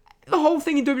 The whole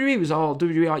thing in WWE was,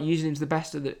 WWE aren't using him to the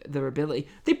best of their ability.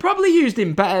 They probably used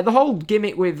him better. The whole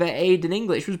gimmick with Aiden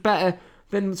English was better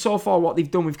than so far what they've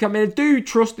done with Kip. I mean, I do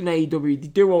trust in AEW. They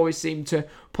do always seem to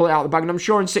pull it out of the bag. And I'm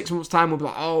sure in 6 months' time we'll be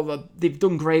like, they've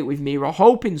done great with Miro.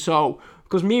 Hoping so.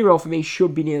 Because Miro, for me,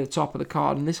 should be near the top of the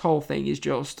card. And this whole thing is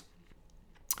just...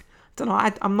 I don't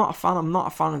know. I'm not a fan. I'm not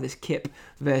a fan of this Kip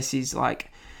versus,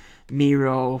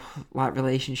 Miro,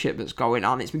 relationship that's going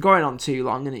on. It's been going on too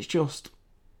long and it's just...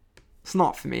 It's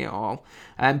not for me at all.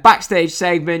 Backstage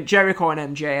segment, Jericho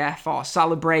and MJF are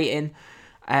celebrating.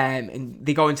 And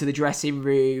they go into the dressing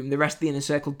room. The rest of the Inner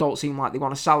Circle don't seem like they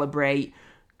want to celebrate.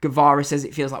 Guevara says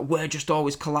it feels like we're just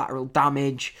always collateral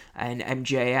damage. And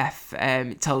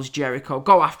MJF tells Jericho,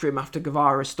 go after him after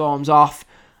Guevara storms off.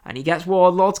 And he gets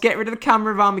Wardlow to get rid of the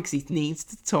camera van because he needs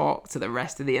to talk to the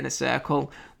rest of the Inner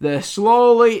Circle. They're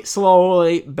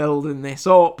slowly building this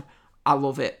up. I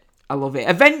love it.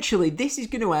 Eventually, this is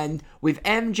going to end with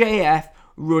MJF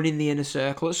running the Inner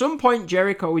Circle. At some point,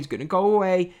 Jericho is going to go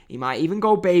away. He might even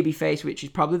go babyface, which is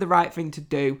probably the right thing to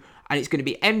do. And it's going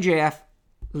to be MJF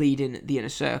leading the Inner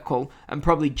Circle. And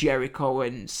probably Jericho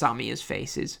and Sammy as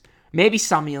faces. Maybe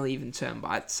Sammy will even turn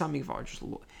back. Sammy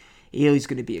he's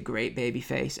going to be a great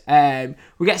babyface.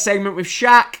 We get a segment with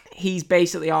Shaq. He's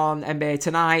basically on NBA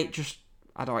Tonight.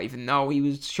 I don't even know. He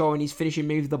was showing his finishing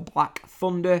move, the Black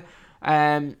Thunder.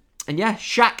 And yeah,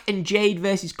 Shaq and Jade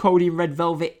versus Cody and Red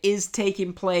Velvet is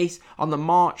taking place on the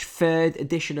March 3rd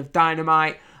edition of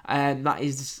Dynamite. That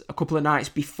is a couple of nights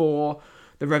before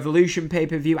the Revolution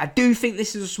pay-per-view. I do think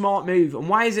this is a smart move. And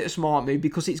why is it a smart move?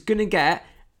 Because it's going to get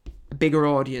a bigger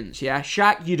audience, yeah?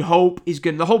 Shaq, you'd hope, is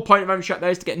going to... The whole point of having Shaq there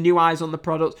is to get new eyes on the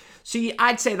product. So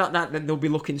I'd say that then they'll be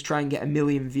looking to try and get 1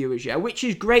 million viewers, yeah? Which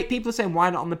is great. People are saying, why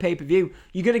not on the pay-per-view?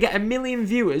 You're going to get 1 million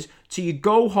viewers to your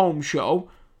go-home show.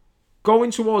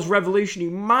 Going towards Revolution,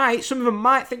 some of them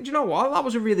might think, do you know what, that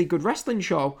was a really good wrestling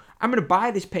show. I'm going to buy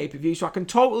this pay-per-view, so I can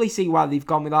totally see why they've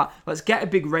gone with that. Let's get a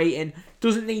big rating.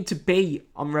 Doesn't need to be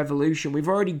on Revolution. We've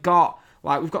already got,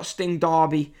 we've got Sting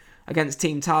Darby against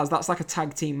Team Taz. That's like a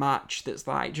tag team match that's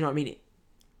do you know what I mean?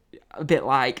 A bit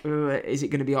is it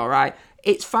going to be alright?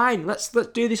 It's fine. Let's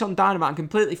do this on Dynamite. I'm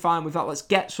completely fine with that. Let's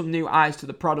get some new eyes to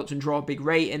the product and draw a big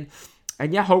rating.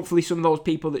 And yeah, hopefully some of those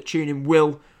people that tune in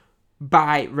will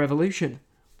by Revolution.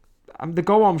 The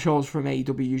go-home shows from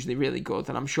AEW are usually really good,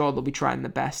 and I'm sure they'll be trying their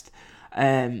best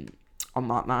on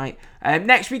that night.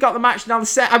 Next, we got the match now.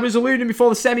 I was alluding before,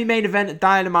 the semi-main event at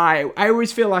Dynamite. I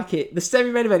always feel like the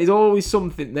semi-main event is always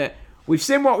something that we've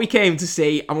seen what we came to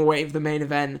see, and we're waiting for the main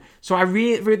event. So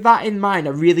with that in mind,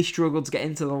 I really struggled to get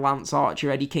into the Lance Archer,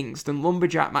 Eddie Kingston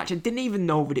Lumberjack match. I didn't even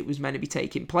know that it was meant to be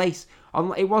taking place.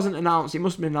 It wasn't announced. It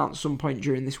must have been announced at some point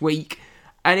during this week,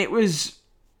 and it was...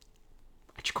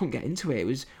 I just couldn't get into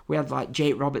it. We had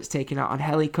Jake Roberts taking out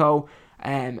Angelico,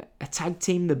 a tag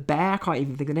team, The Bear, I can't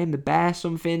even think of the name, The Bear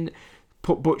something,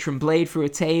 put Butcher and Blade through a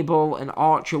table, and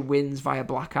Archer wins via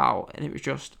blackout, and it was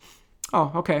just,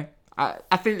 okay.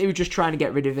 I think they were just trying to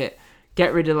get rid of it,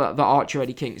 get rid of the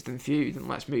Archer-Eddie Kingston feud, and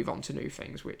let's move on to new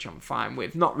things, which I'm fine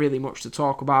with. Not really much to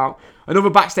talk about.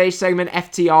 Another backstage segment,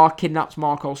 FTR kidnaps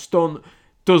Marco Stunt.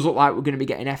 Does look like we're going to be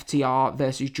getting FTR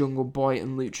versus Jungle Boy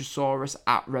and Luchasaurus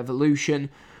at Revolution.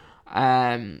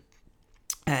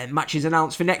 Matches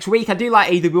announced for next week. I do like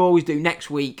AEW always do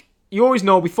next week. You always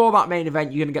know before that main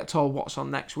event you're going to get told what's on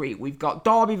next week. We've got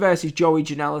Darby versus Joey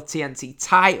Janela TNT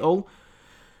title.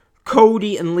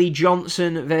 Cody and Lee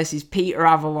Johnson versus Peter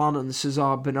Avalon and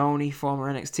Cesar Bononi,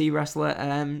 former NXT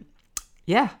wrestler.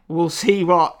 Yeah, we'll see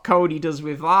what Cody does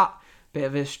with that. Bit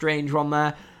of a strange one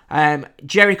there.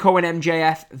 Jericho and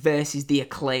MJF versus The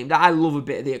Acclaimed. I love a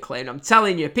bit of The Acclaimed. I'm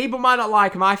telling you, people might not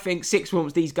like them. I think 6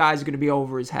 months, these guys are going to be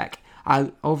over as heck.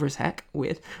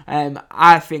 Weird.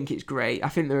 I think it's great. I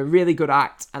think they're a really good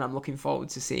act, and I'm looking forward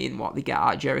to seeing what they get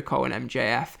out of Jericho and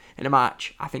MJF in a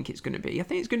match. I think it's going to be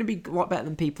a lot better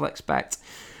than people expect.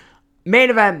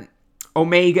 Main event,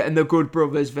 Omega and the Good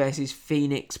Brothers versus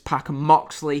Phoenix, Pac and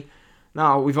Moxley.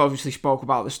 Now, we've obviously spoke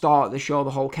about the start of the show,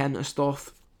 the whole Kenta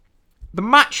stuff. The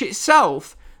match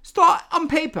itself, on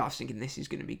paper, I was thinking this is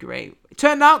going to be great. It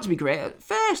turned out to be great. At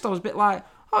first, I was a bit like,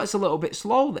 oh, it's a little bit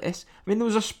slow, this. I mean, there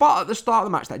was a spot at the start of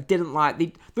the match that I didn't like.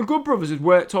 The Good Brothers had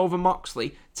worked over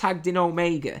Moxley, tagged in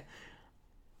Omega.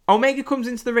 Omega comes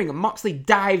into the ring and Moxley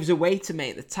dives away to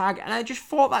make the tag, and I just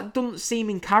thought that doesn't seem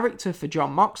in character for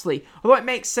Jon Moxley. Although it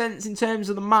makes sense in terms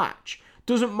of the match.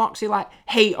 Doesn't Moxley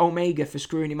hate Omega for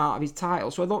screwing him out of his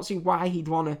title? So I don't see why he'd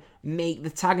want to make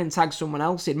the tag and tag someone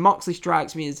else in. Moxley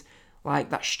strikes me as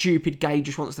that stupid guy who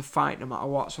just wants to fight no matter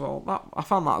what. So I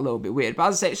found that a little bit weird. But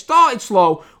as I say, it started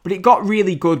slow, but it got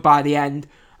really good by the end.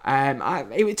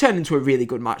 It turned into a really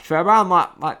good match. For around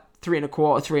 3.25,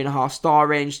 3.5 star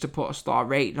range to put a star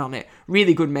rating on it.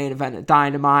 Really good main event at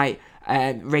Dynamite.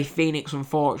 Rey Fenix,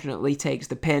 unfortunately, takes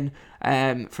the pin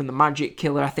from the Magic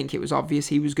Killer. I think it was obvious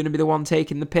he was going to be the one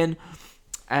taking the pin.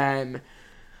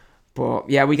 But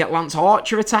yeah, we get Lance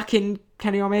Archer attacking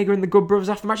Kenny Omega and the Good Brothers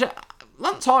after the match.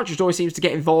 Lance Archer always seems to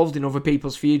get involved in other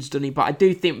people's feuds, doesn't he? But I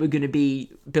do think we're going to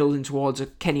be building towards a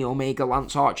Kenny Omega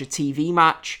Lance Archer TV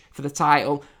match for the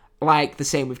title, like the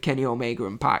same with Kenny Omega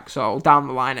and Pac. So down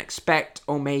the line, expect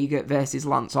Omega versus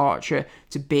Lance Archer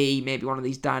to be maybe one of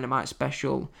these Dynamite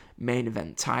special main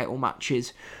event title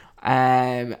matches.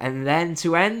 And then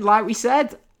to end, like we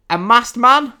said, a masked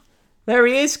man. There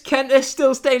he is. Kenta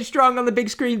still staying strong on the big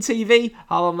screen TV.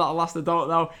 How long that'll last, I don't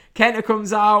know. Kenta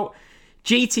comes out.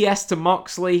 GTS to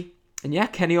Moxley. And yeah,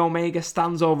 Kenny Omega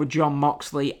stands over Jon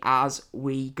Moxley as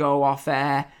we go off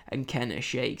air. And Kenta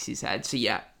shakes his head. So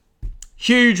yeah,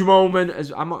 huge moment.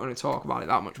 I'm not going to talk about it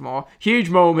that much more. Huge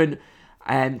moment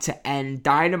to end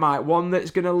Dynamite. One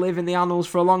that's going to live in the annals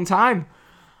for a long time.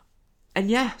 And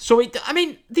yeah, so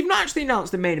they've not actually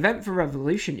announced the main event for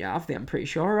Revolution yet, have they? I'm pretty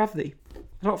sure, have they?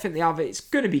 I don't think they have it. It's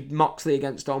going to be Moxley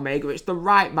against Omega. It's the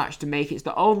right match to make. It's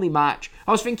the only match.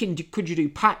 I was thinking, could you do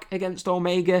Pac against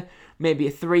Omega? Maybe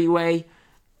a 3-way.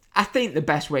 I think the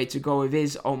best way to go with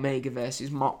is Omega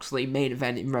versus Moxley, main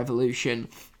event in Revolution.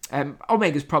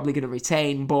 Omega's probably going to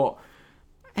retain, but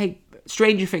hey,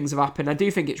 stranger things have happened. I do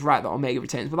think it's right that Omega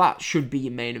retains, but that should be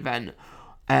your main event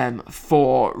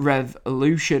for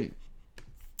Revolution.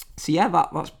 So yeah,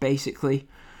 that's basically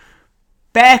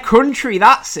Bear Country.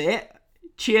 That's it.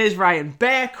 Cheers, Ryan.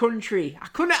 Bear Country.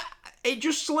 It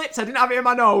just slipped. I didn't have it in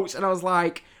my notes, and I was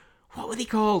like, what were they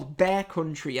called? Bear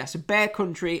Country. Yes, Bear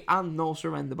Country and No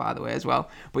Surrender, by the way, as well.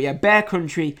 But yeah, Bear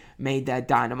Country made their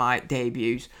Dynamite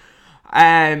debuts.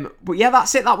 But yeah,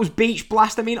 that's it. That was Beach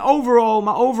Blast. I mean, overall,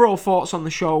 my overall thoughts on the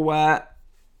show were,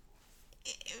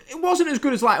 it wasn't as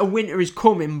good as a Winter Is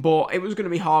Coming, but it was going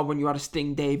to be hard when you had a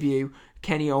Sting debut,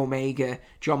 Kenny Omega,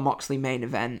 Jon Moxley main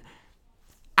event.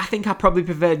 I think I probably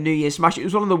preferred New Year's Smash. It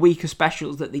was one of the weaker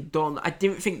specials that they'd done. I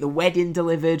didn't think the wedding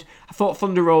delivered. I thought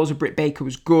Thunder Rosa Britt Baker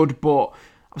was good, but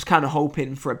I was kind of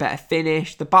hoping for a better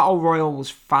finish. The Battle Royal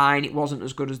was fine. It wasn't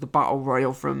as good as the Battle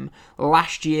Royal from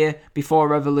last year before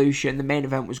Revolution. The main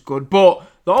event was good. But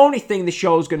the only thing the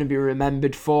show's going to be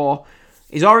remembered for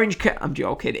is I'm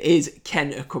joking, is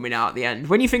Kenta coming out at the end.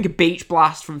 When you think of Beach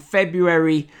Blast from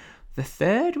February the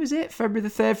 3rd, was it? February the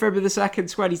 3rd, February the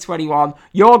 2nd, 2021.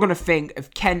 You're going to think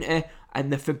of Kenta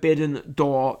and the Forbidden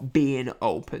Door being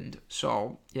opened.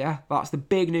 So, yeah, that's the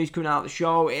big news coming out of the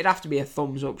show. It'd have to be a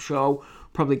thumbs up show.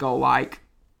 Probably go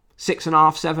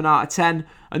 6.5, 7 out of 10.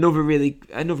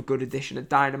 Another good edition of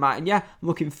Dynamite. And yeah, I'm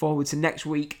looking forward to next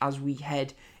week as we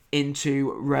head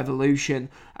into Revolution.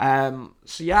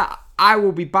 So yeah, I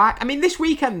will be back. I mean, this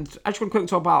weekend, I just want to quickly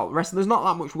talk about wrestling. There's not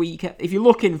that much weekend. If you're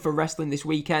looking for wrestling this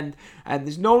weekend,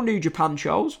 there's no New Japan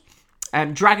shows.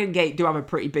 Dragon Gate do have a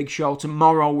pretty big show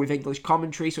tomorrow with English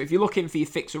commentary. So if you're looking for your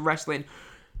fix of wrestling,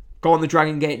 go on the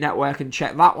Dragon Gate network and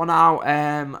check that one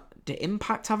out. Did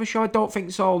Impact have a show? I don't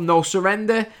think so. No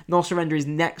Surrender. No Surrender is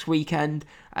next weekend.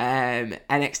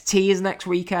 NXT is next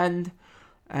weekend.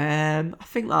 I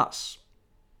think that's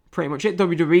pretty much it.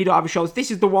 WWE don't have a show.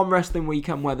 This is the one wrestling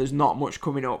weekend where there's not much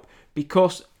coming up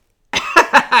because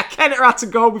Kenta had to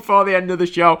go before the end of the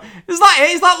show. Is that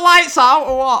it? Is that lights out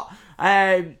or what?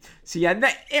 So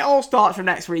yeah, it all starts from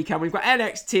next weekend. We've got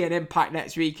NXT and Impact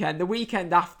next weekend. The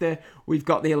weekend after, we've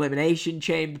got the Elimination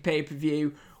Chamber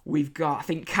pay-per-view. We've got, I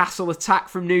think, Castle Attack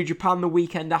from New Japan the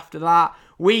weekend after that.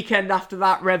 Weekend after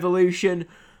that, Revolution.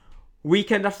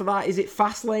 Weekend after that, is it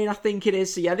Fastlane? I think it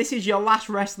is. So yeah, this is your last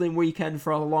wrestling weekend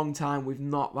for a long time with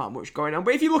not that much going on.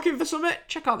 But if you're looking for something,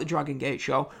 check out the Dragon Gate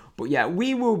show. But yeah,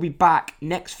 we will be back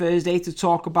next Thursday to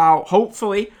talk about,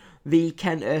 hopefully, the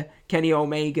Kenny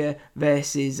Omega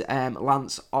versus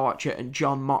Lance Archer and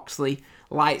Jon Moxley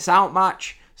Lights Out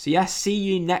match. So yes, see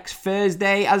you next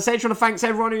Thursday. As I say, I want to thank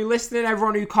everyone who listened,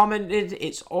 everyone who commented.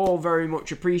 It's all very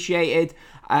much appreciated.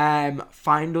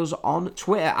 Find us on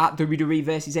Twitter at WWE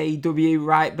versus AEW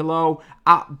right below,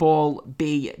 at Ball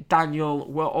B Daniel.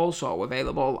 We're also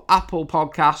available Apple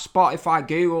Podcasts, Spotify,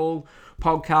 Google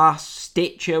Podcasts,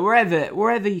 Stitcher,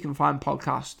 wherever you can find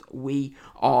podcasts, we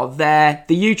are there.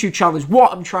 The YouTube channel is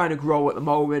what I'm trying to grow at the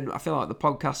moment. I feel like the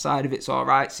podcast side of it's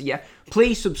alright. So yeah,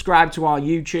 please subscribe to our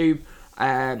YouTube.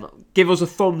 Give us a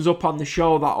thumbs up on the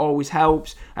show, that always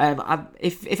helps.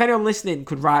 If anyone listening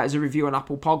could write us a review on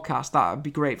Apple Podcasts, I'd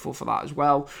be grateful for that as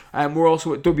well. We're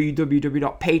also at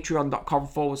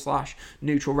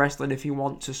www.patreon.com/Neutral Wrestling if you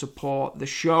want to support the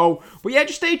show. But yeah,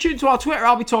 just stay tuned to our Twitter.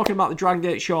 I'll be talking about the Dragon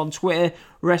Gate show on Twitter.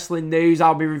 Wrestling news,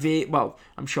 I'll be reviewing, well,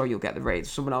 I'm sure you'll get the ratings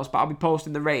from someone else, but I'll be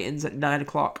posting the ratings at 9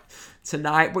 o'clock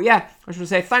tonight. But yeah, I just want to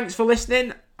say thanks for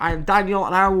listening. I am Daniel,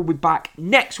 and I will be back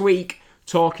next week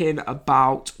talking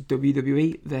about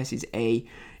WWE versus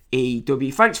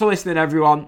AEW. Thanks for listening, everyone.